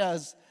arena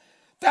is.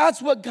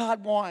 That's what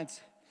God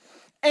wants.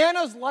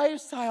 Anna's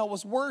lifestyle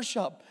was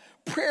worship,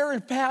 prayer,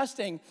 and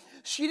fasting.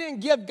 She didn't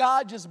give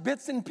God just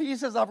bits and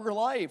pieces of her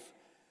life.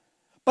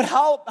 But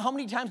how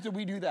many times did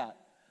we do that?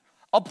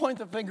 I'll point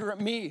the finger at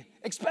me,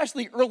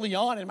 especially early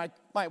on in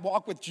my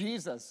walk with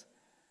Jesus.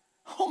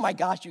 Oh my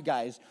gosh, you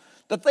guys.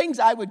 The things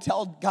I would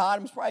tell God,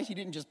 I'm surprised he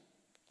didn't just,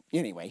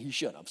 anyway, he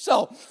should have.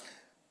 So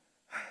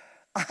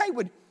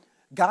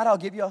God, I'll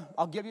give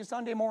you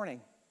Sunday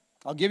morning.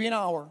 I'll give you an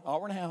hour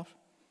and a half.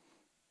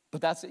 But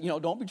that's,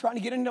 don't be trying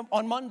to get into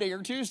on Monday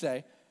or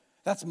Tuesday.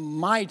 That's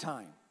my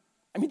time.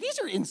 I mean, these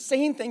are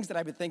insane things that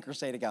I would think or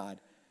say to God.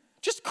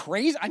 Just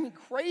crazy. I mean,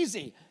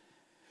 crazy.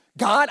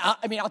 God,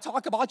 I'll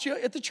talk about you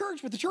at the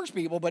church with the church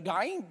people, but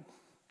I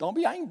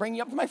ain't bring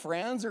you up to my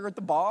friends or at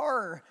the bar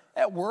or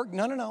at work.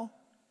 No.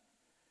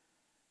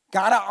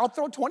 God, I'll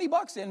throw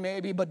 $20 in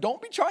maybe, but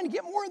don't be trying to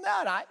get more than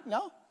that.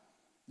 No.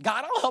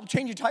 God, I'll help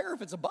change your tire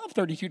if it's above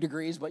 32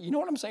 degrees, but you know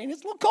what I'm saying?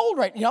 It's a little cold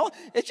right now.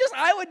 It's just,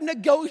 I would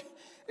negotiate.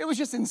 It was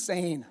just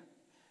insane.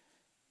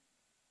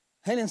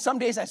 And in some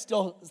days, I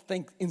still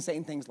think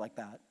insane things like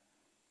that.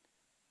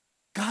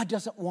 God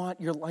doesn't want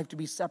your life to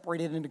be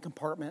separated into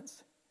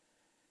compartments.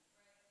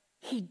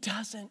 He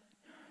doesn't.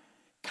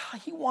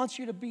 God, he wants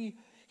you to be,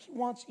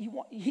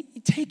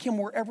 take him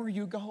wherever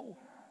you go.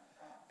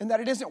 And that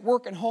it isn't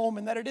work and home,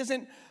 and that it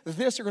isn't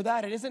this or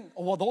that. It isn't,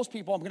 well, those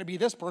people, I'm going to be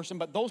this person,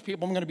 but those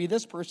people, I'm going to be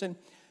this person.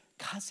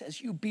 God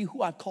says, you be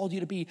who I've called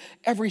you to be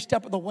every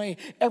step of the way,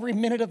 every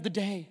minute of the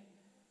day.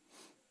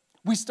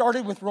 We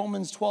started with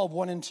Romans 12,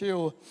 1 and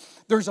 2.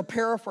 There's a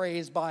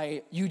paraphrase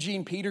by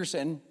Eugene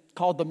Peterson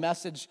called the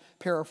Message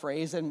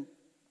Paraphrase, and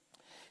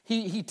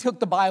he took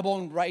the Bible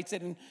and writes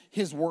it in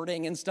his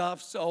wording and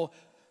stuff. So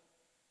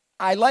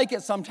I like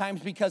it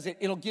sometimes because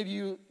it'll give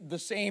you the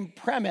same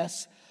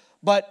premise,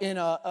 but in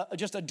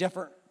just a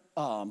different,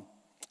 a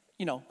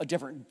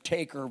different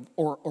take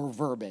or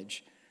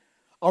verbiage.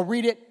 I'll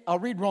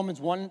read Romans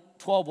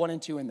 12, 1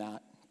 and 2 in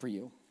that for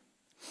you.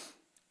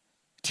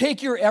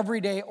 Take your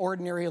everyday,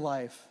 ordinary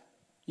life.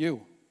 You're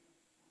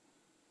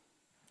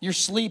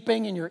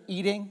sleeping and you're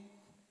eating,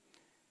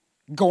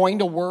 going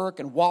to work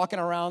and walking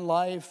around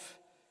life.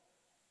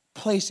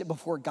 Place it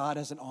before God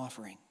as an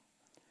offering.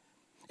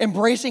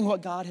 Embracing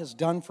what God has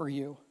done for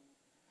you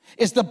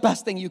is the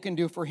best thing you can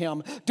do for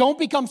him. Don't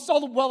become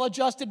so well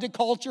adjusted to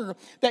culture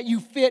that you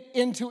fit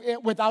into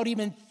it without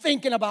even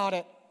thinking about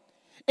it.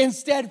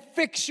 Instead,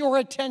 fix your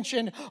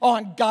attention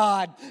on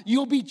God.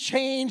 You'll be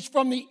changed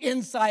from the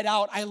inside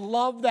out. I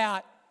love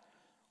that.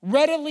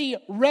 Readily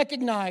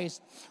recognize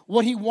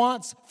what he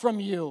wants from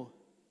you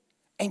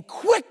and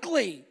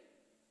quickly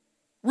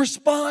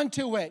respond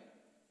to it.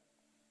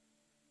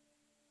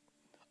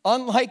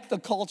 Unlike the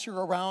culture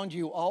around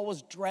you,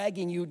 always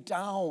dragging you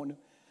down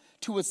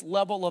to its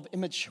level of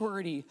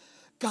immaturity,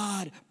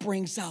 God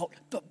brings out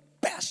the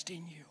best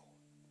in you.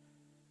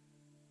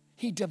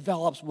 He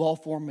develops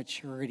well-formed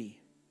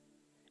maturity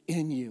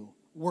in you.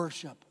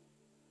 Worship.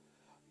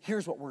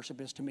 Here's what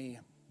worship is to me.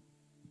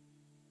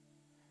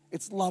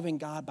 It's loving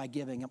God by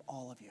giving him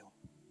all of you.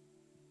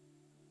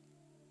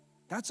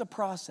 That's a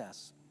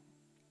process.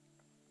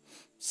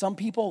 Some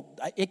people,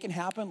 it can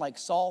happen like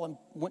Saul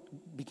and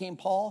became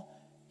Paul.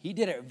 He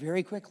did it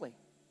very quickly.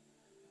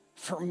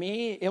 For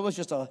me, it was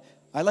just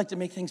I like to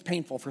make things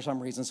painful for some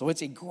reason. So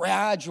it's a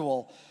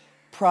gradual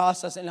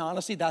process. And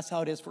honestly, that's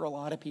how it is for a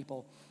lot of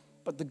people.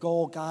 But the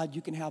goal, God,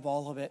 you can have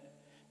all of it.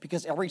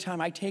 Because every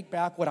time I take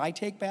back what I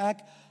take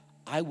back,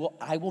 I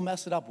will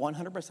mess it up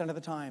 100% of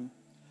the time.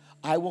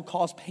 I will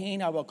cause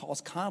pain. I will cause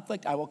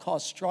conflict. I will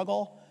cause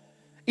struggle.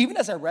 Even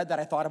as I read that,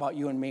 I thought about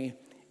you and me.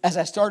 As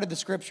I started the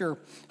scripture,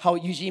 how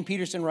Eugene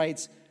Peterson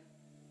writes,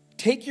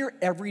 take your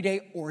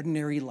everyday,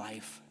 ordinary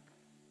life.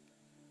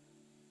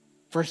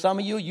 For some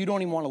of you, you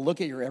don't even want to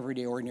look at your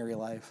everyday, ordinary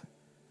life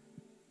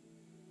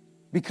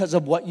because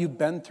of what you've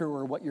been through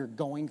or what you're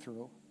going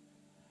through.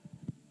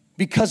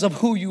 Because of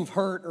who you've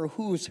hurt or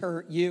who's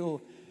hurt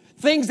you.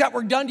 Things that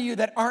were done to you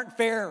that aren't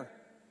fair.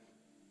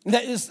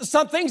 That is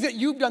some things that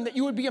you've done that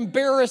you would be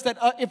embarrassed that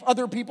if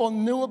other people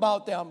knew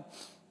about them.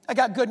 I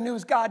got good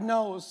news. God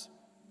knows.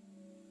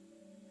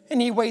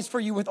 And he waits for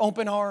you with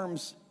open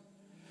arms.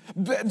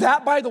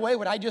 That, by the way,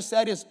 what I just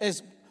said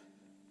is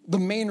the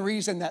main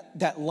reason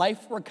that life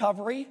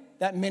recovery,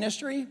 that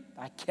ministry,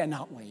 I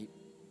cannot wait.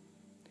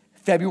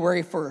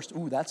 February 1st.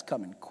 Ooh, that's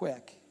coming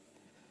quick.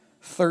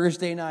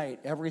 Thursday night,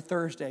 every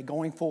Thursday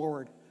going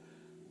forward,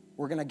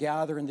 we're going to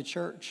gather in the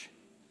church.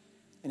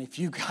 And if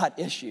you got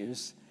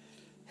issues,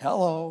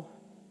 hello,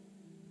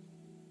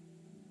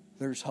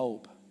 There's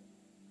hope.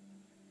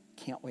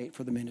 Can't wait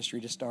for the ministry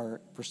to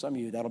start. For some of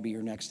you, that'll be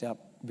your next step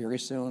very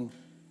soon.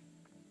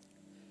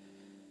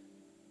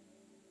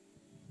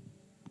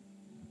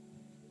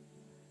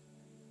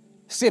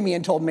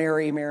 Simeon told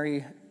Mary,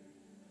 Mary,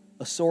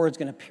 a sword's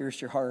going to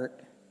pierce your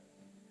heart.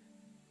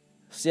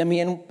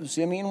 Simeon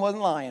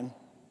wasn't lying.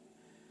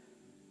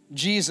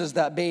 Jesus,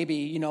 that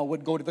baby,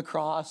 would go to the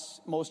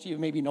cross. Most of you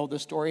maybe know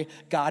this story.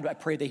 God, I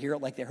pray they hear it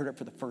like they heard it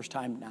for the first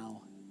time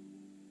now.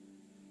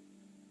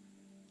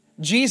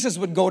 Jesus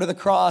would go to the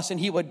cross and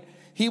he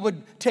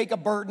would take a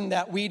burden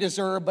that we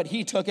deserve, but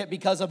he took it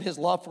because of his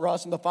love for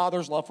us and the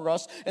Father's love for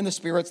us and the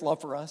Spirit's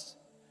love for us.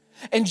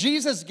 And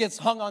Jesus gets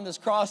hung on this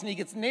cross and he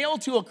gets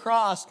nailed to a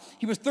cross.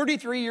 He was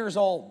 33 years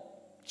old,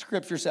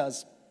 Scripture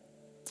says,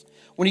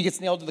 when he gets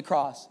nailed to the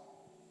cross.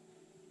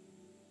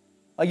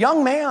 A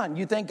young man,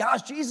 you think,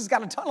 gosh, Jesus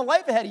got a ton of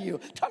life ahead of you,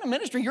 a ton of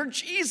ministry, you're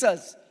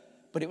Jesus.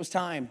 But it was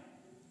time.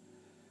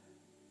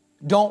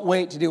 Don't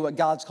wait to do what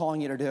God's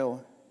calling you to do.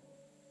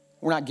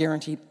 We're not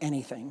guaranteed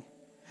anything.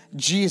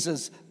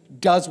 Jesus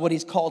does what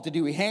he's called to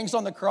do. He hangs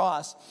on the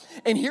cross.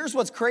 And here's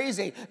what's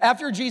crazy.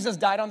 After Jesus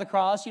died on the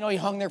cross, he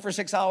hung there for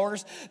 6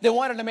 hours. They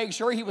wanted to make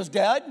sure he was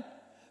dead.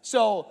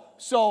 So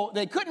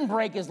they couldn't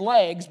break his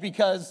legs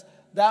because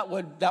that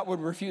would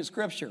refute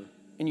Scripture.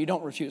 And you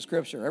don't refute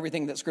Scripture.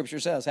 Everything that Scripture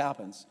says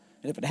happens.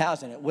 And if it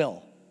hasn't, it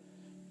will.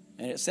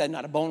 And it said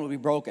not a bone will be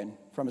broken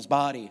from his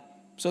body.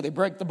 So they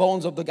break the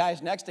bones of the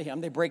guys next to him.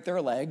 They break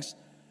their legs.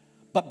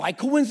 But by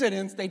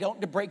coincidence, they don't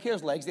break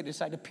his legs. They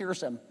decide to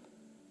pierce him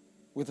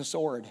with a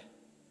sword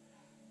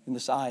in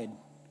the side.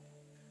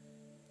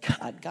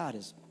 God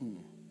is...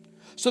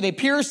 So they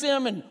pierce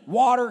him, and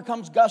water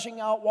comes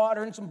gushing out,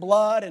 water and some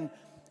blood, and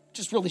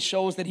just really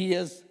shows that he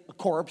is a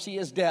corpse. He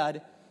is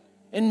dead.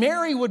 And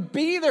Mary would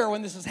be there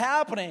when this is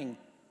happening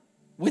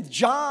with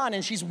John,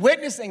 and she's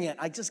witnessing it.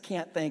 I just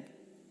can't think.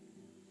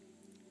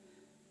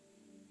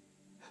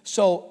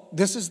 So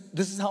this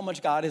is how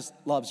much God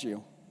loves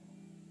you.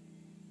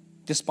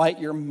 Despite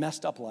your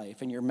messed up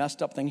life and your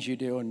messed up things you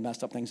do and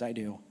messed up things I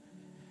do.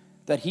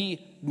 That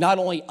he not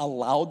only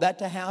allowed that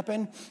to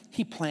happen,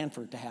 he planned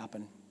for it to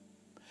happen.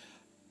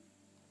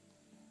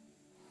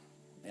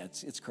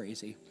 It's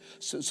crazy.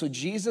 So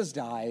Jesus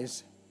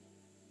dies,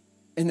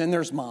 and then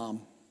there's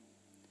mom.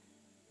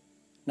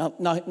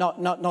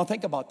 Now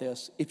think about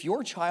this. If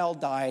your child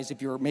dies,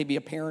 if you're maybe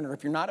a parent, or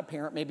if you're not a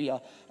parent, maybe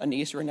a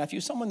niece or a nephew,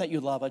 someone that you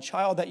love, a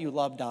child that you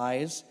love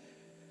dies,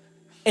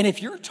 and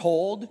if you're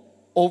told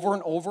over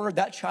and over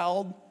that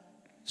child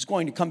is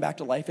going to come back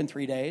to life in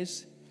 3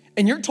 days,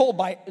 and you're told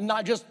by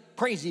not just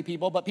crazy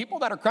people, but people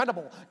that are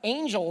credible,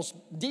 angels,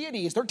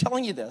 deities, they're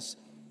telling you this.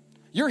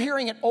 You're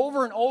hearing it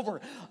over and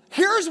over.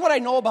 Here's what I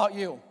know about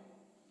you.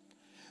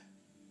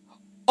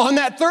 On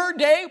that third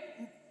day,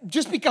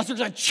 just because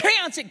there's a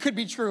chance it could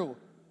be true,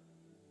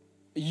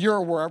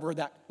 you're wherever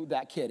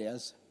that kid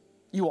is.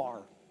 You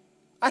are.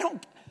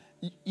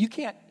 You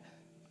can't,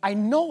 I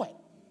know it.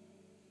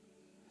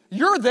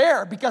 You're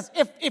there because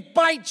if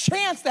by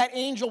chance that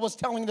angel was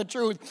telling the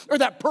truth, or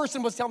that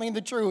person was telling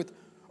the truth,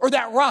 or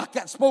that rock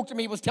that spoke to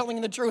me was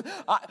telling the truth,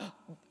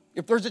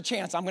 if there's a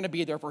chance, I'm going to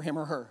be there for him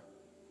or her.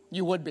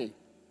 You would be.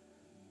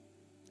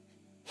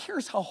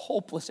 Here's how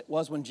hopeless it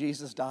was when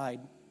Jesus died.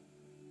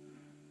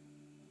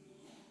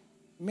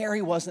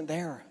 Mary wasn't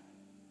there.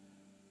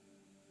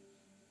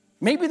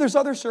 Maybe there's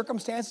other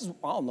circumstances.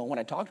 I'll know when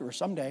I talk to her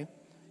someday.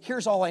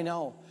 Here's all I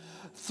know.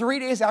 3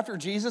 days after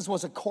Jesus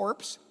was a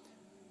corpse,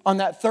 on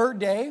that third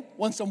day,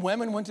 when some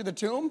women went to the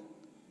tomb,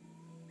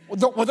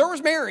 well, there was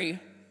Mary,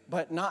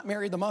 but not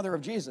Mary, the mother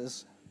of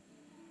Jesus.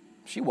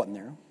 She wasn't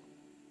there.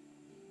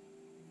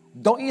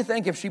 Don't you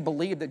think if she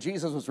believed that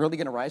Jesus was really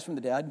going to rise from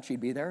the dead,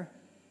 she'd be there?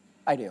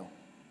 I do.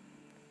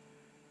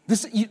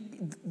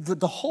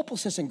 The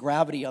hopelessness and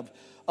gravity of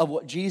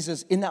what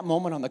Jesus, in that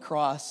moment on the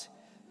cross,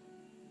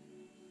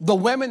 the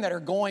women that are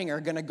going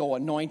to go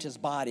anoint his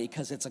body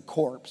because it's a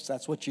corpse.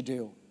 That's what you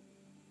do.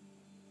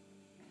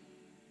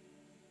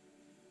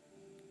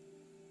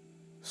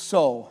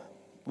 So,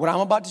 what I'm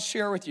about to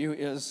share with you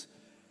is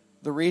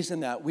the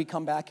reason that we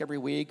come back every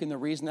week, and the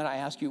reason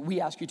that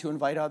we ask you to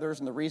invite others,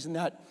 and the reason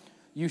that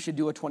you should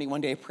do a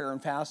 21-day prayer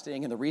and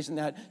fasting, and the reason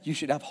that you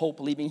should have hope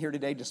leaving here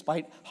today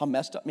despite how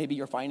messed up maybe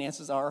your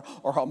finances are,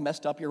 or how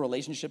messed up your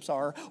relationships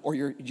are, or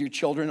your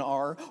children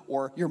are,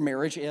 or your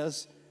marriage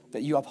is,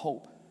 that you have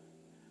hope.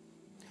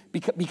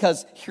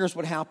 Because here's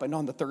what happened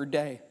on the third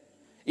day.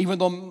 Even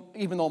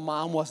though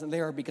mom wasn't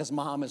there, because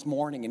mom is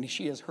mourning and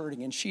she is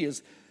hurting and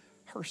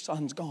her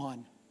son's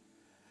gone.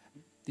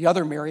 The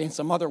other Mary and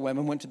some other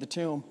women went to the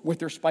tomb with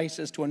their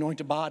spices to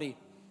anoint a body.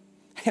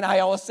 And I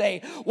always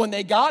say, when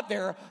they got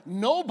there,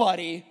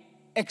 nobody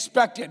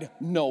expected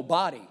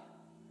nobody.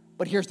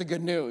 But here's the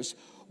good news.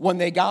 When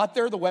they got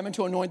there, the women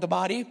to anoint the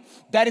body,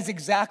 that is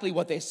exactly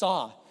what they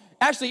saw.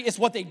 Actually, it's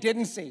what they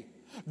didn't see.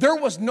 There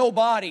was no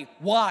body.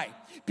 Why?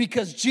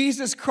 Because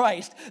Jesus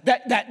Christ,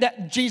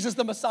 that Jesus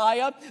the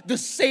Messiah, the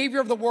Savior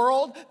of the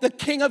world, the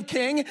King of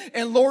Kings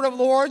and Lord of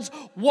Lords,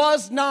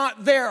 was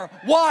not there.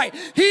 Why?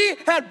 He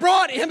had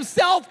brought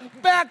himself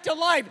back to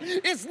life.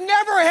 It's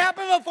never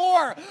happened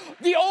before.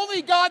 The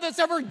only God that's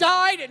ever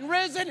died and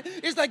risen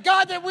is the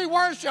God that we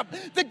worship.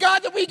 The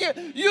God that we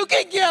get. You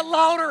can get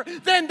louder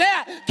than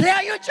that.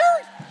 Can't you,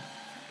 church?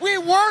 We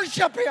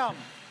worship him.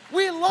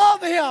 We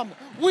love him.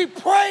 We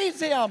praise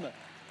him.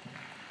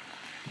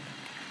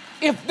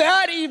 If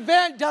that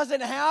event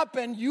doesn't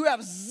happen, you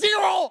have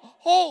zero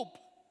hope.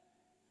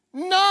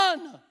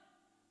 None.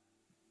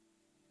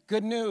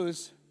 Good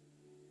news,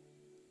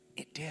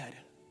 it did.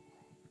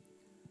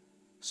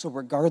 So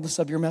regardless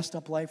of your messed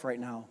up life right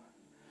now,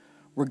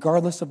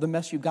 regardless of the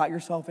mess you got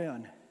yourself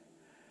in,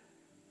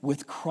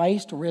 with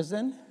Christ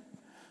risen,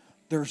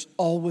 there's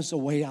always a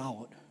way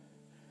out.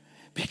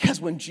 Because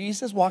when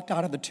Jesus walked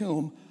out of the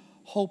tomb,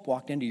 hope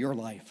walked into your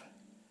life.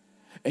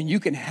 And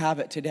you can have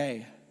it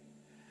today.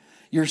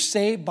 You're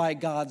saved by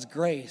God's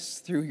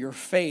grace through your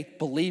faith,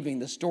 believing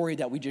the story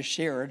that we just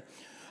shared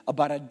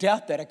about a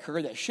death that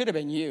occurred that should have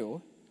been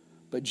you,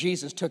 but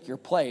Jesus took your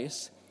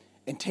place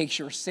and takes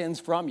your sins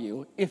from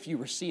you if you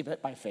receive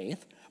it by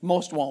faith.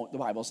 Most won't, the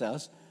Bible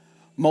says.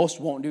 Most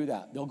won't do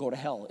that. They'll go to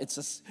hell.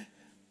 That's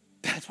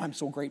why I'm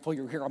so grateful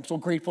you're here. I'm so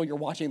grateful you're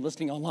watching and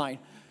listening online.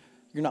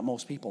 You're not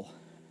most people.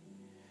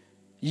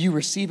 You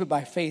receive it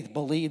by faith,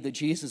 believe that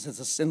Jesus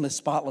is a sinless,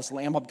 spotless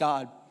Lamb of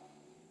God.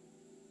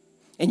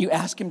 And you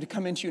ask him to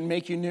come into you and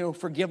make you new.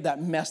 Forgive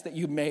that mess that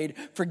you've made.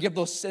 Forgive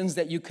those sins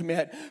that you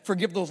commit.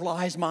 Forgive those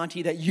lies,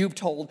 Monty, that you've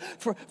told.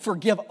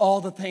 Forgive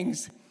all the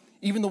things,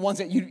 even the ones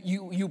that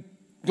you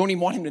don't even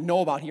want him to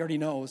know about. He already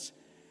knows.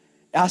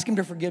 Ask him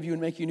to forgive you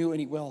and make you new, and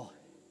he will.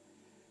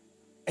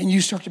 And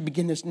you start to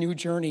begin this new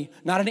journey.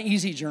 Not an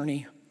easy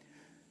journey.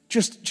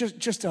 Just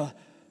a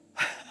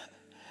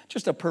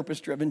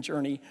purpose-driven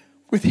journey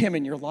with him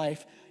in your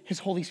life, his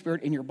Holy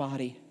Spirit in your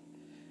body.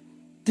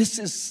 This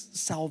is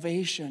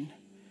salvation.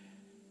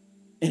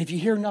 And if you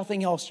hear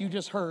nothing else, you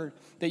just heard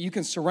that you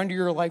can surrender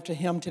your life to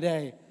him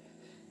today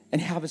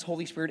and have his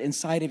Holy Spirit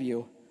inside of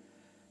you.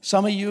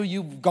 Some of you,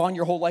 you've gone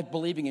your whole life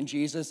believing in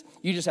Jesus.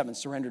 You just haven't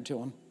surrendered to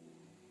him.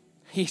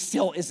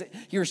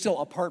 You're still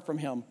apart from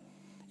him.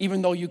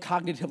 Even though you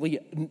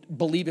cognitively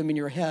believe him in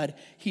your head,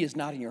 he is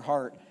not in your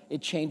heart.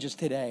 It changes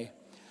today.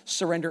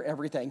 Surrender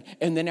everything.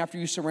 And then after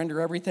you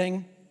surrender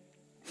everything,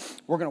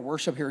 we're going to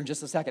worship here in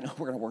just a second.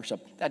 We're going to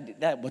worship.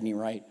 That wasn't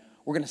even right.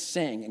 We're going to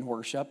sing and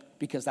worship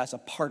because that's a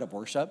part of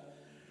worship.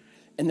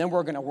 And then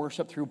we're going to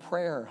worship through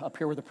prayer up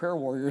here where the prayer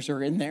warriors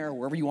are in there,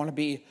 wherever you want to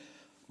be.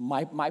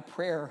 My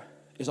prayer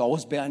has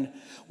always been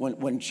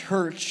when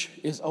church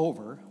is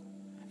over.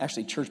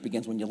 Actually, church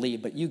begins when you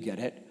leave, but you get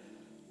it.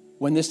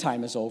 When this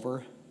time is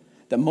over,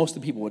 that most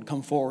of the people would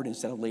come forward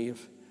instead of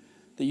leave.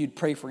 That you'd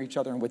pray for each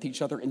other and with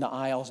each other in the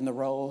aisles, in the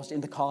rows,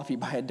 in the coffee,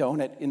 by a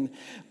donut, in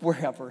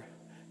wherever.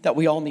 That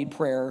we all need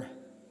prayer.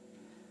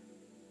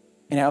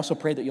 And I also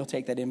pray that you'll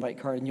take that invite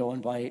card and you'll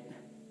invite,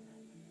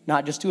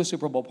 not just to a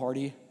Super Bowl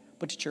party,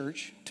 but to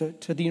church,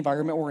 to the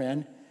environment we're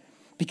in.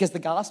 Because the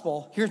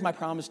gospel, here's my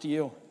promise to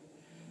you.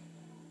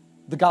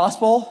 The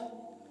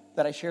gospel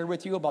that I shared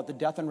with you about the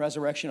death and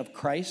resurrection of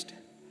Christ,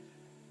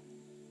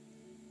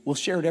 we'll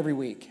share it every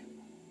week.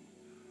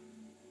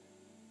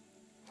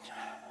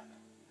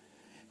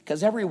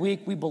 Because every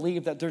week we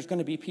believe that there's going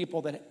to be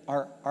people that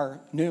are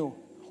new,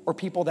 or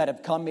people that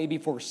have come maybe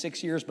for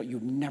 6 years, but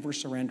you've never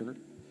surrendered.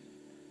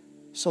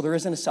 So there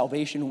isn't a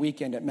salvation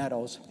weekend at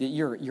Meadows that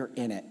you're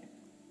in it.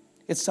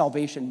 It's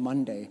salvation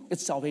Monday.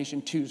 It's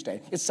salvation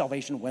Tuesday. It's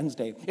salvation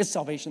Wednesday. It's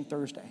salvation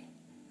Thursday.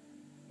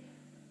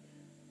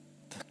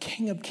 The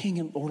King of Kings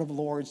and Lord of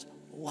Lords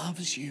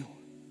loves you.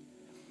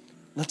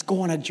 Let's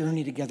go on a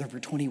journey together for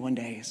 21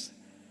 days.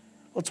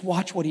 Let's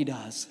watch what he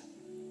does.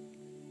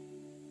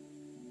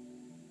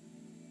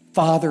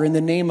 Father, in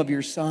the name of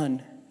your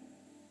Son,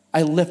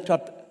 I lift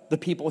up the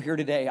people here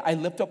today. I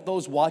lift up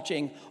those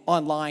watching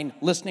online,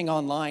 listening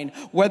online,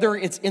 whether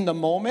it's in the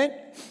moment,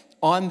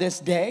 on this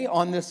day,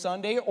 on this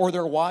Sunday, or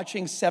they're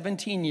watching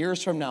 17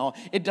 years from now.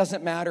 It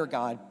doesn't matter,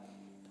 God.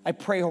 I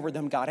pray over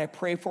them, God. I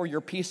pray for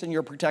your peace and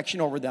your protection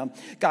over them.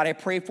 God, I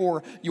pray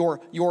for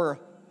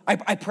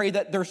I pray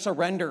that their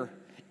surrender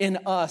in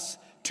us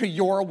to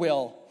your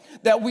will.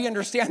 That we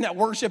understand that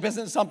worship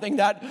isn't something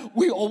that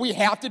we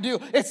have to do.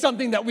 It's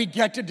something that we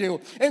get to do.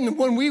 And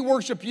when we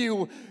worship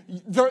you,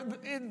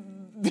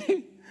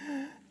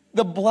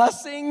 the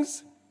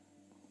blessings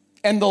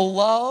and the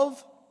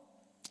love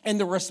and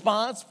the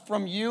response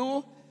from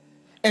you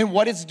and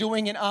what it's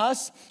doing in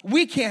us,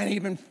 we can't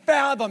even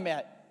fathom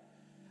it.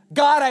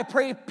 God, I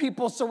pray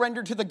people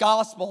surrender to the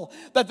gospel,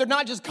 that they're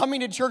not just coming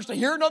to church to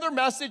hear another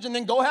message and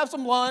then go have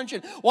some lunch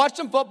and watch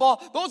some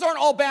football. Those aren't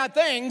all bad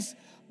things.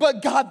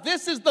 But God,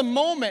 this is the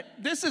moment.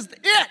 This is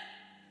it.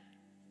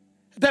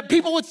 That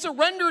people would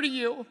surrender to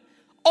you.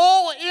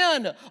 All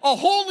in a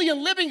holy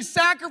and living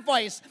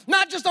sacrifice,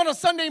 not just on a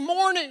Sunday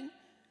morning,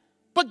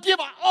 but give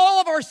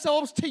all of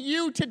ourselves to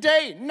you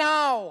today,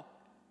 now.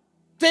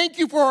 Thank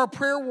you for our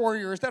prayer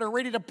warriors that are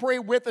ready to pray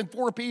with and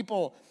for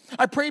people.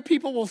 I pray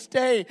people will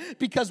stay,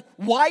 because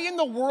why in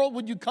the world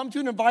would you come to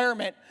an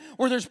environment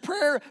where there's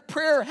prayer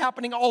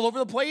happening all over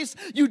the place?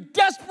 You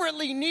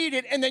desperately need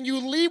it, and then you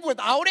leave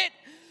without it?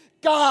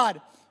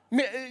 God,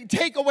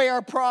 take away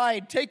our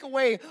pride. Take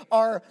away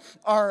our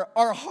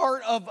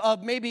heart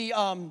of maybe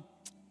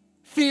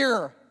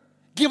fear.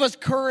 Give us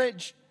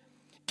courage.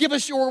 Give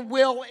us your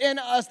will in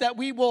us, that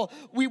we will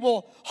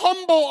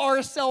humble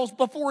ourselves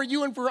before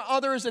you and for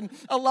others, and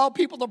allow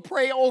people to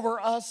pray over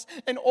us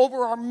and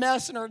over our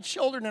mess and our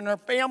children and our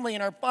family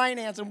and our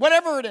finance and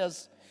whatever it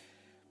is.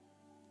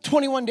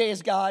 21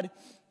 days, God.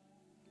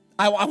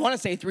 I want to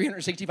say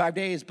 365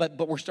 days,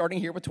 but we're starting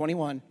here with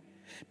 21.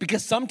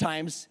 Because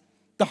sometimes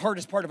the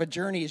hardest part of a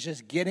journey is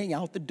just getting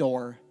out the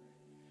door.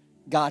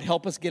 God,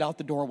 help us get out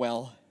the door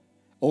well.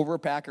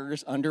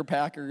 Overpackers,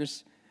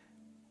 underpackers,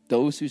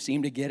 those who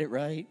seem to get it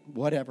right,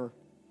 whatever.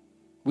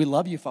 We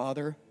love you,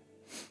 Father.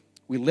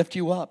 We lift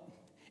you up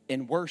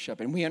in worship,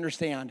 and we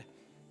understand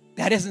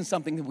that isn't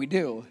something that we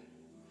do.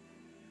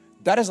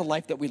 That is a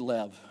life that we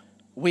live.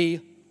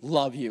 We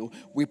love you.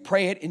 We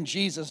pray it in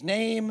Jesus'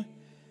 name,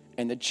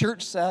 and the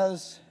church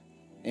says,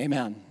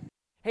 amen.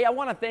 Hey, I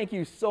want to thank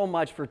you so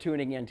much for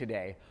tuning in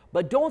today.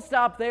 But don't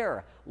stop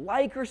there.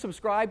 Like or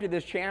subscribe to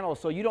this channel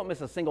so you don't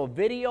miss a single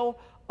video,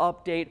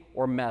 update,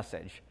 or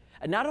message.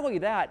 And not only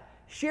that,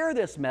 share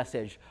this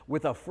message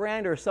with a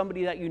friend or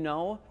somebody that you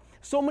know.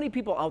 So many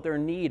people out there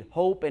need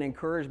hope and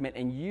encouragement,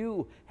 and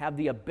you have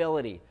the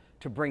ability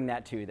to bring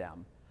that to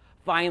them.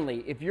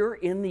 Finally, if you're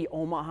in the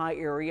Omaha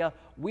area,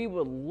 we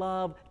would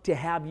love to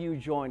have you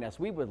join us.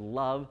 We would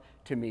love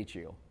to meet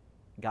you.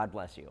 God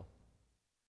bless you.